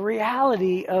that the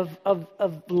reality of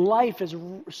life is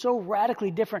so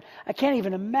radically different. I can't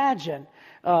even imagine,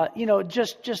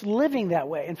 just living that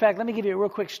way. In fact, let me give you a real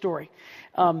quick story.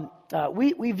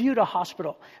 We viewed a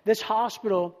hospital. This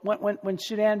hospital, when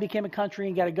Sudan became a country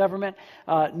and got a government,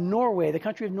 the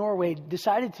country of Norway,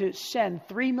 decided to send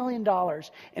 $3 million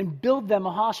and build them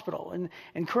a hospital.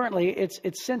 And currently,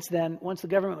 it's since then, once the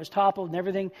government was toppled and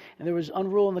everything, and there was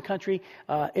unrule in the country,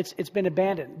 it's been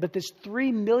abandoned. But this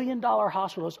 $3 million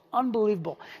hospital is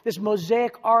unbelievable. This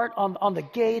mosaic art on the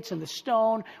gates and the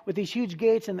stone with these huge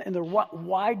gates and the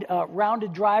wide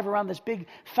rounded drive around this big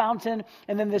fountain,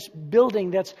 and then this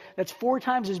building that's 4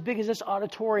 times as big as this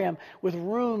auditorium with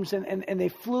rooms, and they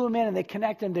flew them in and they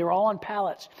connected them. They were all on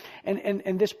pallets.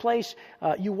 And this place,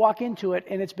 you walk into it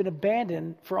and it's been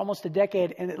abandoned for almost a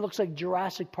decade, and it looks like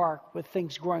Jurassic Park with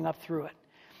things growing up through it.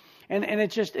 And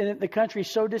it's just, and the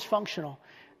country's so dysfunctional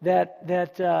that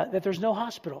there's no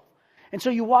hospital. And so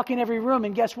you walk in every room,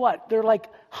 and guess what? They're like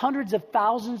hundreds of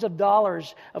thousands of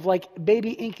dollars of like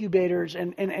baby incubators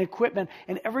and equipment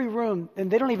in every room,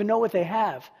 and they don't even know what they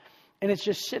have. And it's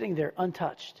just sitting there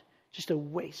untouched, just a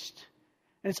waste.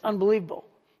 And it's unbelievable.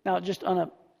 Now, just on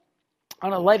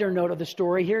a lighter note of the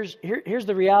story, here's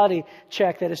the reality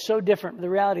check that is so different. The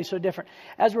reality is so different.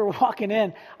 As we're walking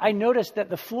in, I noticed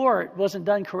that the floor wasn't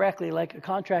done correctly, like a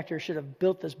contractor should have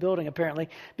built this building, apparently,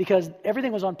 because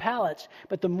everything was on pallets,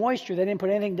 but the moisture, they didn't put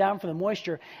anything down for the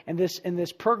moisture. And this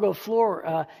pergo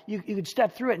floor, you could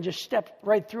step through it and just step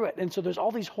right through it. And so there's all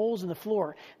these holes in the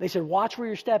floor. They said, watch where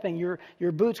you're stepping.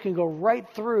 Your boots can go right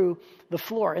through the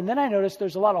floor. And then I noticed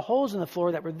there's a lot of holes in the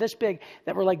floor that were this big,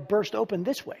 that were like burst open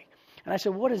this way. And I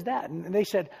said, what is that? And they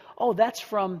said, oh, that's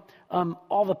from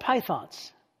all the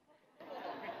pythons.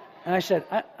 And I said,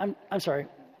 I'm sorry.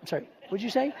 What'd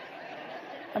you say?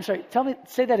 I'm sorry.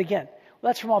 Say that again. Well,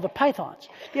 that's from all the pythons.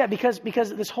 Yeah, because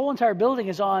this whole entire building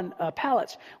is on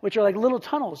pallets, which are like little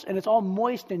tunnels, and it's all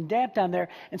moist and damp down there,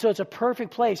 and so it's a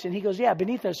perfect place. And he goes, yeah,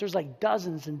 beneath us, there's like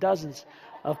dozens and dozens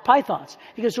of pythons.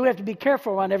 He goes, so we have to be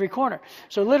careful around every corner.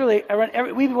 So literally,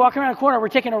 we'd be walking around a corner, we're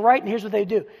taking a right, and here's what they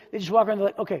do. They just walk around,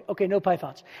 they're like, okay, no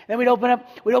pythons. Then we'd open up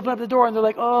the door, and they're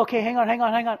like, oh, okay, hang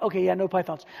on. Okay, yeah, no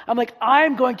pythons. I'm like,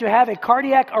 I'm going to have a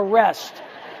cardiac arrest.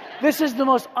 This is the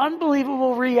most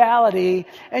unbelievable reality.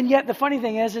 And yet the funny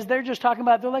thing is they're just talking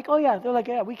about, they're like,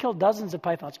 yeah, we kill dozens of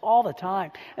pythons all the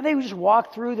time. And they would just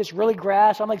walk through this really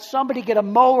grass. I'm like, somebody get a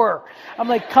mower. I'm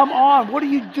like, come on, what are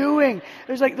you doing?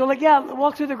 They're like, yeah,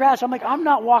 walk through the grass. I'm like, I'm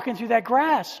not walking through that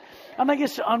grass. I'm like,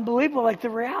 it's unbelievable. Like the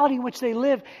reality in which they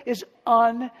live is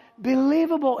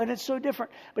unbelievable. And it's so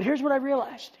different. But here's what I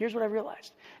realized.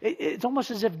 It's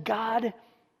almost as if God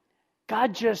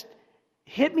just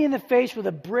hit me in the face with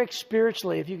a brick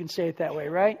spiritually, if you can say it that way,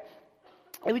 right?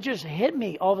 It would just hit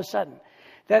me all of a sudden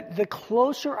that the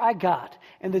closer I got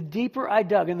and the deeper I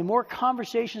dug and the more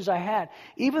conversations I had,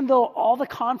 even though all the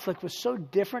conflict was so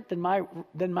different than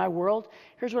my world,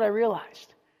 here's what I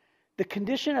realized. The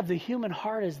condition of the human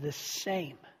heart is the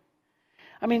same.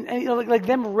 I mean, like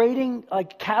them raiding,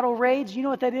 like cattle raids, you know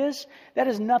what that is? That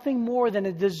is nothing more than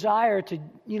a desire to,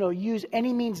 use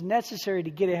any means necessary to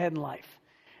get ahead in life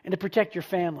and to protect your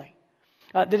family.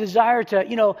 The desire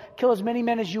to, kill as many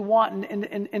men as you want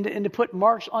and to put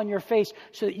marks on your face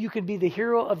so that you can be the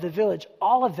hero of the village.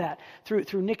 All of that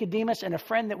through Nicodemus and a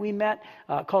friend that we met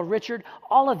called Richard.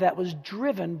 All of that was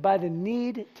driven by the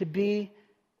need to be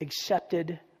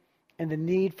accepted and the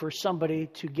need for somebody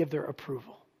to give their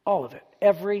approval. All of it.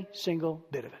 Every single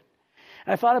bit of it.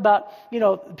 And I thought about,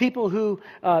 people who,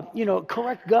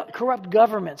 corrupt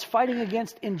governments, fighting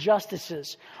against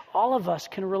injustices. All of us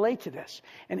can relate to this.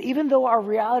 And even though our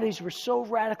realities were so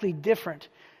radically different,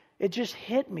 it just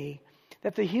hit me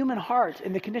that the human heart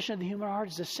and the condition of the human heart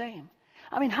is the same.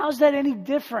 I mean, how's that any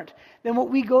different than what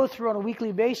we go through on a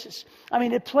weekly basis? I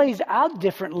mean, it plays out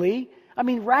differently. I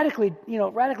mean,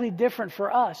 radically different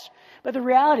for us. But the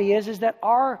reality is that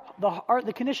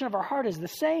the condition of our heart is the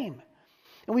same.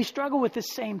 And we struggle with the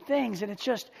same things. And it's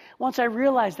just, once I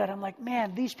realized that, I'm like,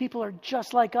 man, these people are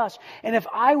just like us. And if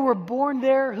I were born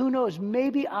there, who knows,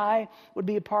 maybe I would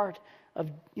be a part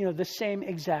of, the same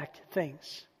exact things.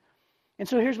 And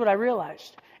so here's what I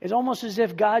realized. It's almost as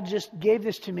if God just gave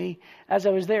this to me as I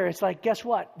was there. It's like, guess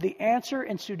what? The answer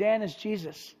in Sudan is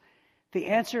Jesus. The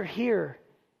answer here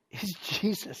is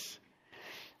Jesus.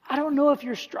 I don't know if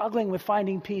you're struggling with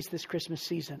finding peace this Christmas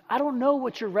season. I don't know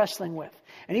what you're wrestling with.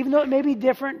 And even though it may be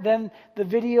different than the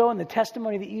video and the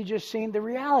testimony that you just seen, the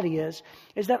reality is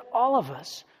that all of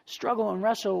us struggle and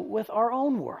wrestle with our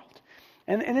own world.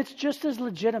 And it's just as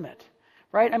legitimate,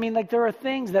 right? I mean, like there are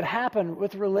things that happen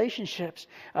with relationships,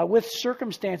 with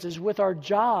circumstances, with our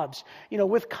jobs,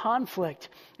 with conflict.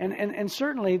 And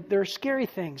certainly there are scary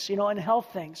things, and health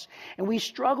things. And we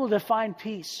struggle to find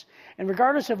peace. And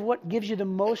regardless of what gives you the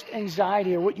most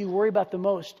anxiety or what you worry about the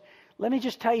most, let me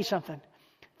just tell you something.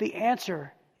 The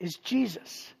answer is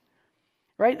Jesus,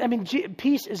 right? I mean,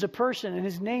 peace is a person, and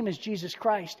his name is Jesus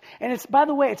Christ. And it's, by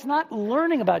the way, it's not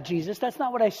learning about Jesus. That's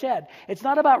not what I said. It's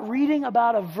not about reading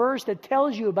about a verse that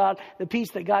tells you about the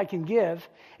peace that God can give.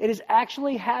 It is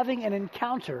actually having an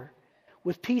encounter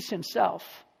with peace himself,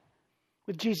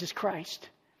 with Jesus Christ.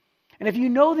 And if you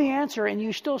know the answer and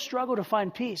you still struggle to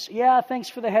find peace, yeah, thanks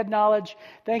for the head knowledge.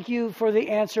 Thank you for the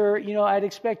answer. I'd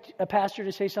expect a pastor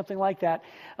to say something like that,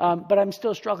 but I'm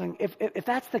still struggling. If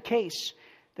that's the case,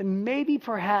 then maybe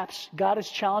perhaps God is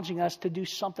challenging us to do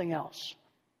something else.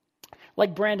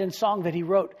 Like Brandon's song that he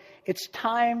wrote, it's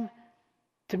time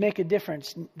to make a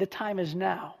difference. The time is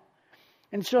now.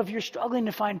 And so if you're struggling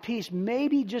to find peace,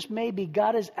 maybe, just maybe,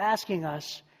 God is asking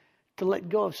us to let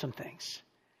go of some things.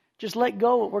 Just let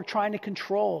go what we're trying to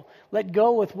control. Let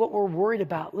go with what we're worried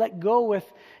about. Let go with,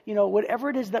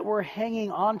 whatever it is that we're hanging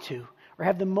on to or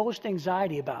have the most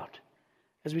anxiety about,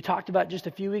 as we talked about just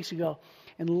a few weeks ago.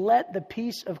 And let the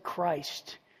peace of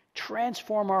Christ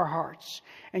transform our hearts.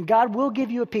 And God will give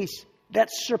you a peace that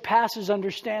surpasses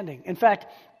understanding. In fact,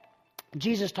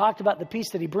 Jesus talked about the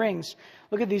peace that he brings.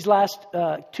 Look at these last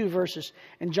two verses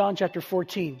in John chapter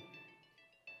 14.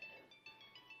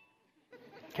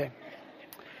 Okay.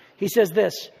 He says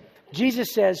this,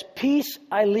 Jesus says, peace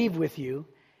I leave with you,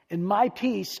 and my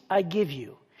peace I give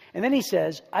you. And then he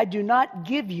says, I do not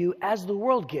give you as the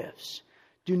world gives.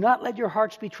 Do not let your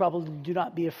hearts be troubled, and do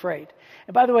not be afraid.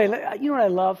 And by the way, you know what I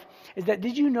love? Is that,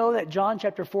 did you know that John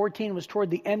chapter 14 was toward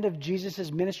the end of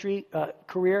Jesus' ministry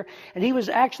career? And he was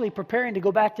actually preparing to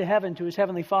go back to heaven to his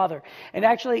heavenly Father. And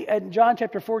actually, in John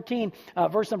chapter 14,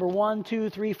 verse number 1, 2,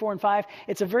 3, 4, and 5,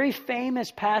 it's a very famous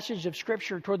passage of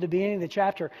Scripture toward the beginning of the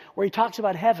chapter where he talks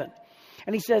about heaven.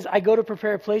 And he says, I go to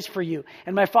prepare a place for you.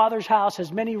 And my Father's house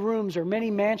has many rooms or many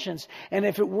mansions. And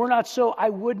if it were not so, I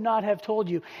would not have told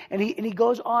you. And he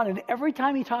goes on. And every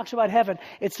time he talks about heaven,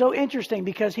 it's so interesting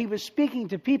because he was speaking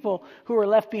to people who were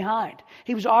left behind.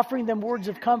 He was offering them words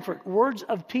of comfort, words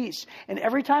of peace. And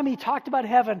every time he talked about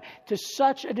heaven to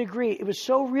such a degree, it was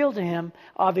so real to him,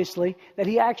 obviously, that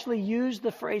he actually used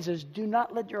the phrases, do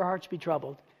not let your hearts be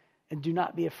troubled, and do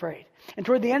not be afraid. And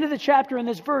toward the end of the chapter in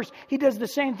this verse, he does the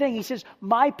same thing. He says,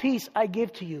 my peace I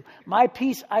give to you. My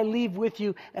peace I leave with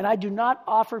you. And I do not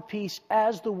offer peace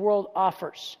as the world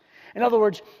offers. In other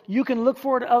words, you can look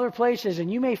for it other places and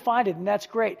you may find it, and that's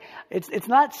great. It's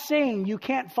not saying you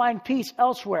can't find peace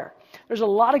elsewhere. There's a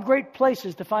lot of great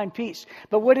places to find peace.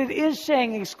 But what it is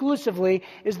saying exclusively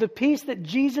is the peace that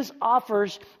Jesus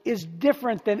offers is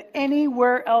different than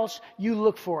anywhere else you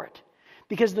look for it.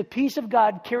 Because the peace of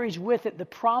God carries with it the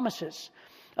promises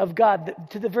of God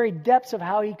to the very depths of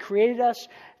how He created us,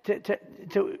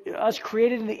 to us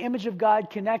created in the image of God,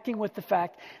 connecting with the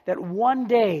fact that one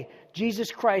day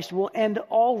Jesus Christ will end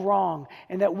all wrong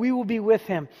and that we will be with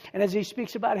Him. And as He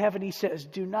speaks about heaven, He says,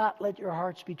 do not let your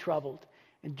hearts be troubled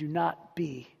and do not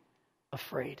be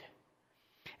afraid.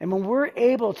 And when we're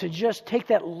able to just take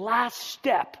that last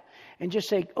step and just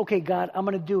say, okay, God, I'm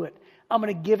going to do it. I'm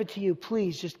going to give it to you.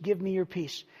 Please just give me your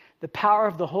peace. The power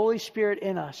of the Holy Spirit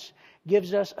in us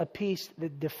gives us a peace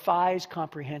that defies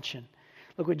comprehension.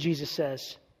 Look what Jesus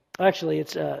says. Actually,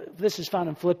 this is found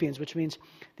in Philippians, which means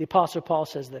the Apostle Paul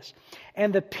says this.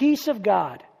 And the peace of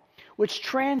God, which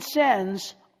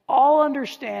transcends all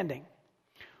understanding,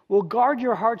 will guard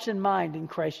your hearts and mind in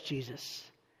Christ Jesus.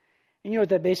 And you know what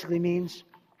that basically means?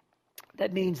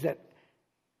 That means that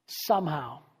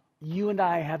somehow you and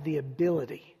I have the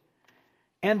ability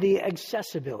and the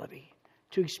accessibility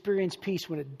to experience peace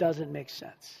when it doesn't make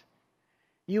sense.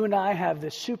 You and I have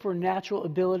the supernatural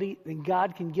ability that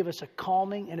God can give us a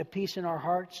calming and a peace in our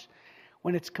hearts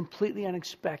when it's completely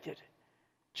unexpected.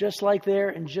 Just like there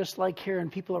and just like here,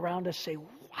 and people around us say,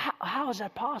 how is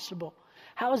that possible?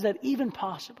 How is that even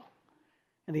possible?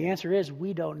 And the answer is,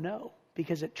 we don't know,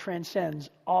 because it transcends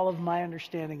all of my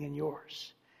understanding and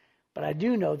yours. But I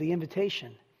do know the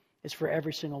invitation is for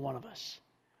every single one of us.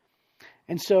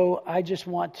 And so I just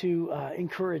want to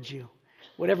encourage you,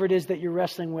 whatever it is that you're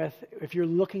wrestling with, if you're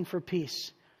looking for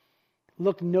peace,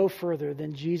 look no further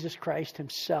than Jesus Christ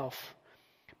Himself.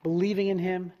 Believing in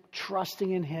Him,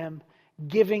 trusting in Him,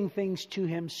 giving things to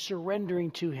Him,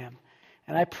 surrendering to Him.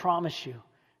 And I promise you,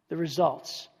 the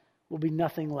results will be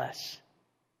nothing less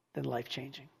than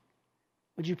life-changing.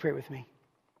 Would you pray with me?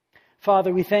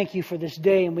 Father, we thank you for this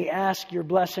day and we ask your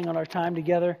blessing on our time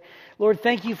together. Lord,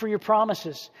 thank you for your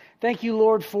promises. Thank you,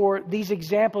 Lord, for these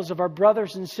examples of our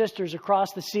brothers and sisters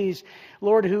across the seas,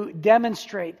 Lord, who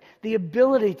demonstrate the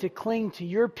ability to cling to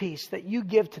your peace that you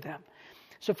give to them.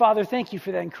 So, Father, thank you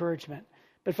for that encouragement.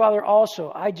 But, Father,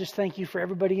 also, I just thank you for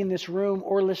everybody in this room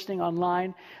or listening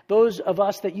online, those of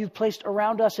us that you've placed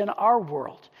around us in our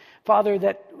world. Father,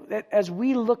 that as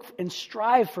we look and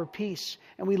strive for peace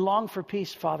and we long for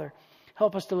peace, Father,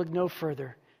 help us to look no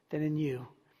further than in you.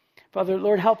 Father,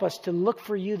 Lord, help us to look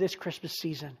for you this Christmas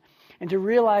season and to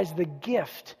realize the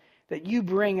gift that you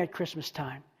bring at Christmas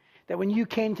time. That when you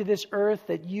came to this earth,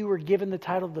 that you were given the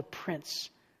title of the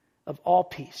Prince of all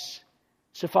peace.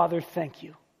 So, Father, thank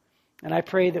you. And I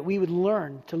pray that we would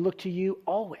learn to look to you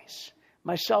always,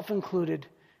 myself included,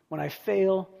 when I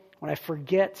fail, when I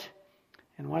forget,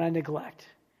 and when I neglect.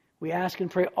 We ask and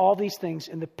pray all these things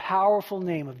in the powerful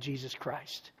name of Jesus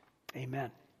Christ.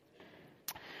 Amen.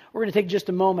 We're going to take just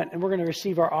a moment and we're going to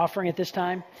receive our offering at this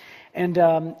time. And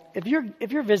if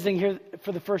you're visiting here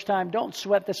for the first time, don't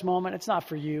sweat this moment. It's not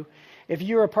for you. If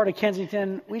you're a part of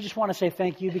Kensington, we just want to say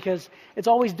thank you because it's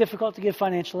always difficult to give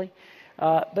financially.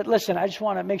 But listen, I just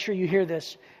want to make sure you hear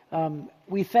this.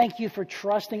 We thank you for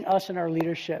trusting us in our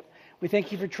leadership. We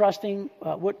thank you for trusting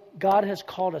what God has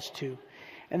called us to.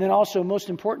 And then also, most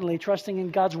importantly, trusting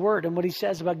in God's word and what He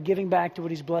says about giving back to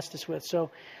what He's blessed us with.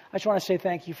 So I just want to say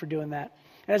thank you for doing that.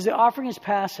 And as the offering is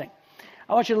passing,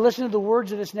 I want you to listen to the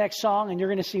words of this next song, and you're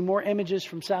going to see more images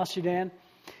from South Sudan.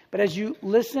 But as you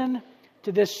listen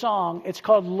to this song, it's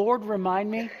called Lord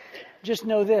Remind Me. Just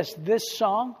know this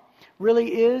song really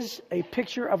is a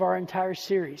picture of our entire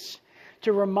series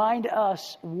to remind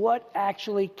us what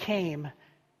actually came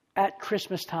at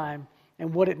Christmas time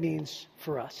and what it means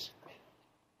for us.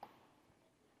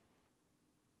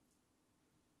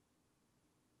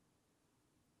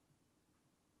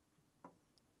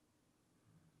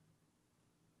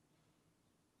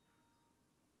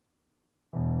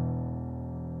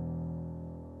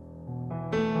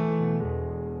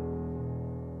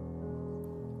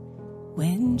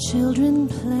 When children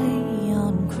play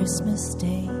on Christmas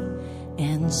Day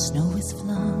and snow is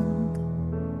flung,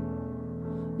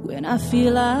 when I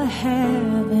feel I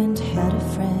haven't had a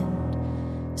friend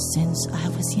since I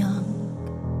was young,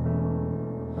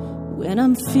 when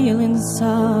I'm feeling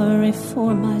sorry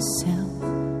for myself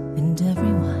and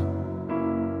everyone,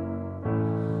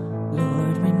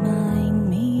 Lord, remind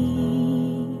me,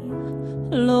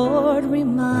 Lord,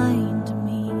 remind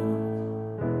me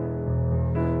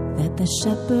that the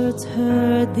shepherds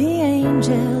heard the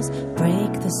angels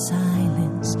break the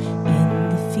silence in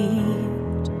the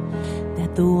field,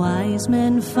 that the wise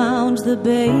men found the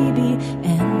baby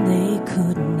and they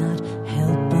could not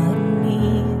help but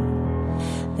kneel,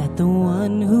 that the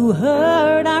one who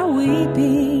heard our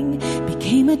weeping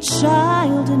became a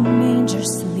child in manger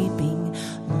sleeping.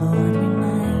 Lord,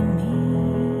 remind me,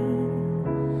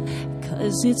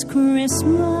 'cause it's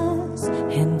Christmas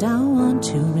and I want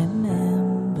to remember.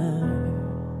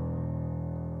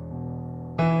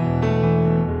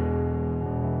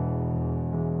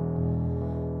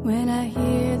 When I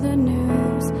hear the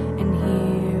news and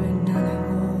hear another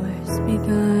war's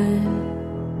begun,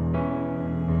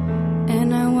 and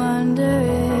I wonder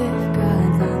if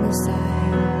God's on the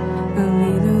side of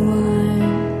either one.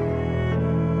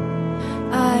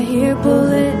 I hear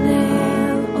bullet,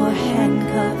 nail, or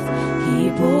handcuff, he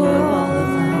bore all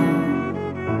alone.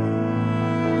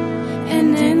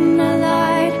 And in the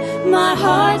light, my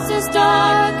heart's as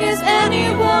dark as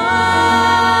anyone's.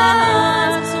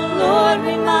 So Lord,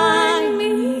 remind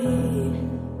me,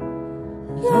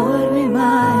 Lord,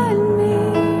 remind me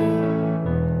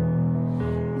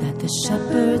that the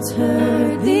shepherds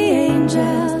heard the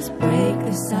angels break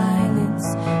the silence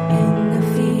in the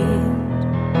field,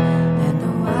 and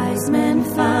the wise men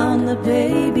found the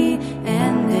baby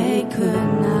and they could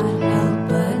not help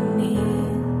but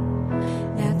kneel,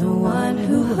 that the one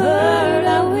who heard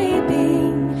our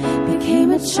weeping became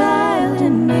a child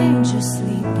in manger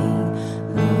sleeping.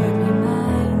 Lord,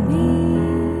 remind me,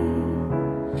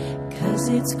 'cause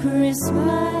it's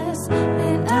Christmas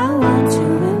and I want to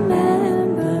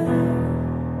remember.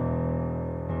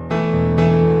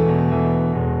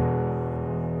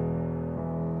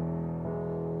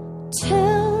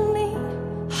 Tell me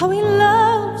how he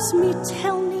loves me,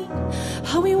 tell me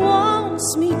how he wants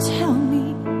me, tell me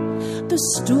the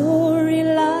story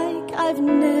like I've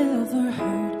never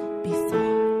heard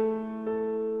before.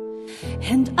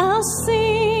 And I'll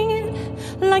sing it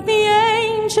like the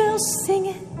angels sing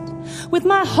it, with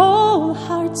my whole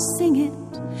heart sing it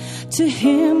to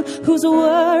him who's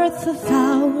worth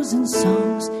 1,000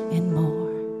 songs and more.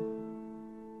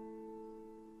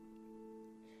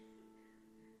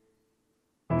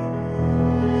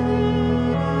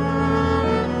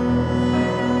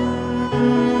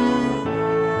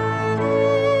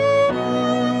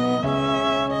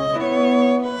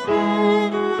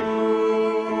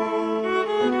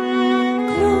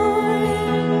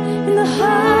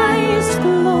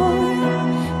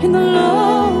 In the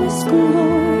lowest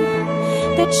glory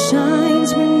that shines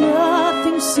where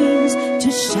nothing seems to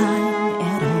shine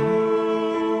at all.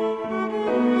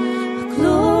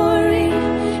 Glory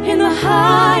in the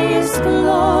highest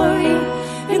glory,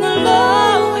 in the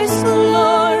lowest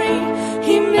glory,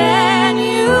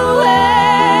 Emmanuel.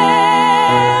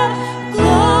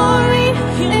 Glory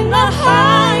in the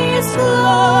highest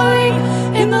glory,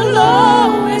 in the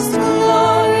lowest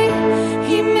glory,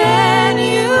 Emmanuel.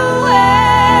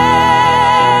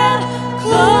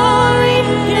 Glory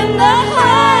in the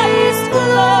highest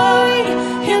glory,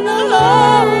 in the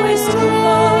lowest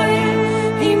glory,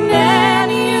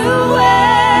 Emmanuel.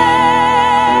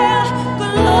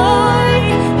 Glory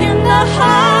in the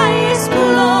highest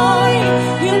glory,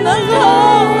 in the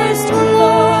lowest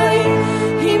glory,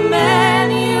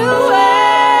 Emmanuel.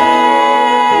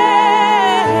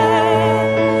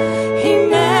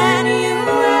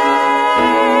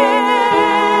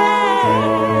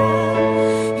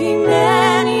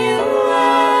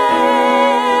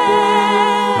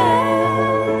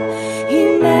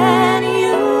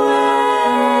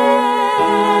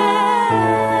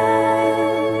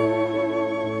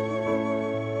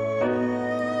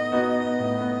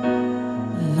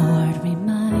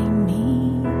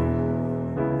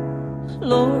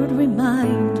 Lord,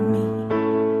 remind me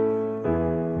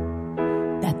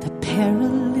that the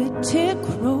paralytic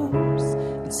rose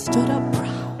and stood up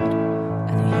proud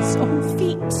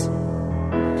feet,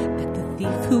 that the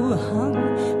thief who hung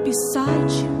beside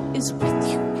you is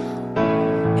with you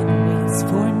now and waits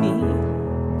for me.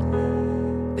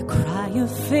 The cry of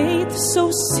faith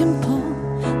so simple,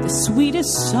 the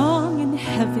sweetest song in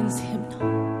heaven's hymnal.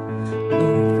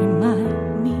 Lord,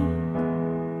 remind me,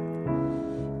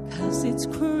 'cause it's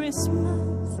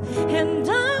Christmas and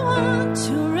I want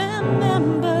to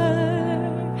remember.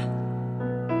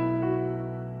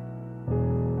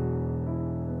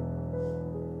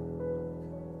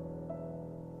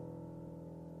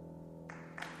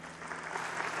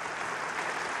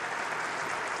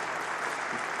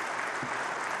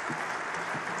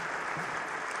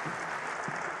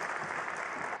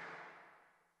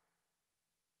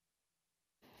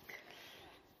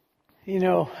 You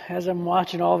know, as I'm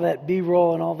watching all that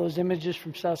B-roll and all those images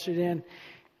from South Sudan,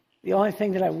 the only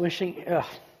thing that I'm wishing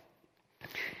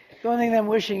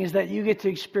is that you get to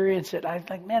experience it. I'm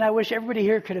like, man, I wish everybody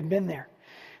here could have been there.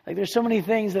 Like, there's so many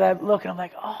things that I look and I'm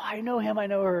like, oh, I know him, I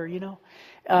know her, you know.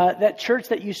 That church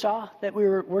that you saw that we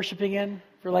were worshiping in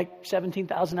for like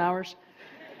 17,000 hours.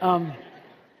 Did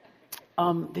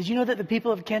you know that the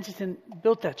people of Kensington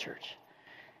built that church?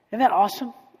 Isn't that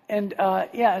awesome? And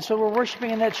so we're worshiping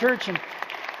in that church, and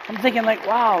I'm thinking like,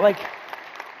 wow, like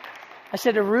I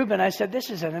said to Reuben, I said, this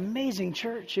is an amazing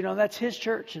church. You know, that's his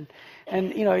church.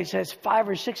 And you know, he says 500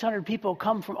 or 600 people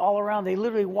come from all around. They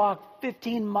literally walk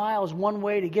 15 miles one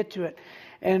way to get to it.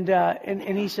 And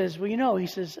he says, well, you know, he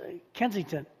says,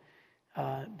 Kensington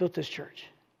built this church.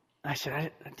 I said,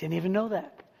 I didn't even know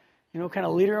that. You know, what kind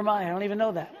of leader am I? I don't even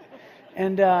know that.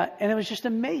 And it was just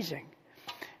amazing.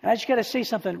 And I just got to say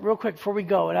something real quick before we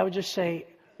go. And I would just say,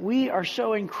 we are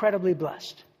so incredibly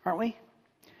blessed, aren't we?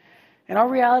 And our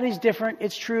reality is different.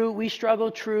 It's true. We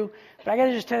struggle, true. But I got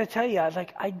to just tell you,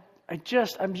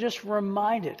 I'm just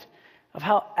reminded of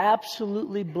how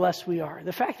absolutely blessed we are.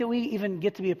 The fact that we even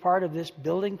get to be a part of this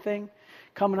building thing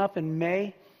coming up in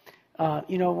May.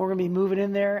 You know, we're going to be moving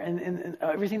in there and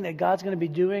everything that God's going to be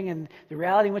doing and the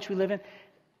reality in which we live in.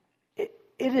 It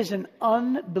is an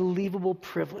unbelievable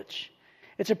privilege.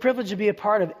 It's a privilege to be a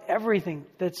part of everything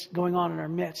that's going on in our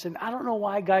midst. And I don't know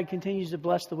why God continues to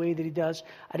bless the way that he does.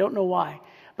 I don't know why.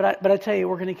 But I tell you,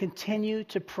 we're going to continue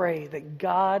to pray that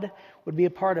God would be a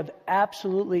part of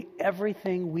absolutely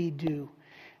everything we do.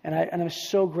 And I'm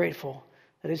so grateful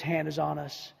that his hand is on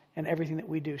us and everything that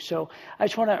we do. So I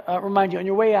just want to remind you, on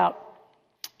your way out,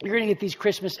 you're going to get these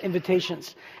Christmas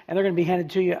invitations, and they're going to be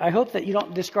handed to you. I hope that you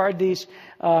don't discard these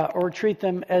or treat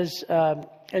them as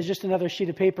just another sheet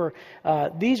of paper.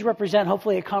 These represent,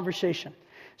 hopefully, a conversation.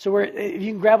 So if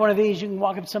you can grab one of these, you can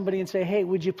walk up to somebody and say, hey,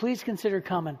 would you please consider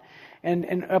coming?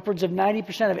 And upwards of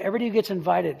 90% of everybody who gets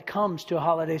invited comes to a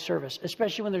holiday service,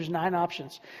 especially when there's 9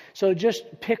 options. So just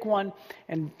pick one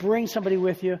and bring somebody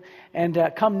with you.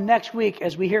 And come next week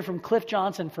as we hear from Cliff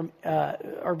Johnson, from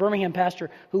our Birmingham pastor,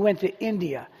 who went to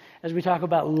India, as we talk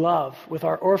about love with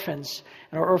our orphans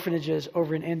and our orphanages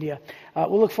over in India.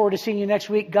 We'll look forward to seeing you next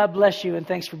week. God bless you, and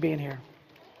thanks for being here.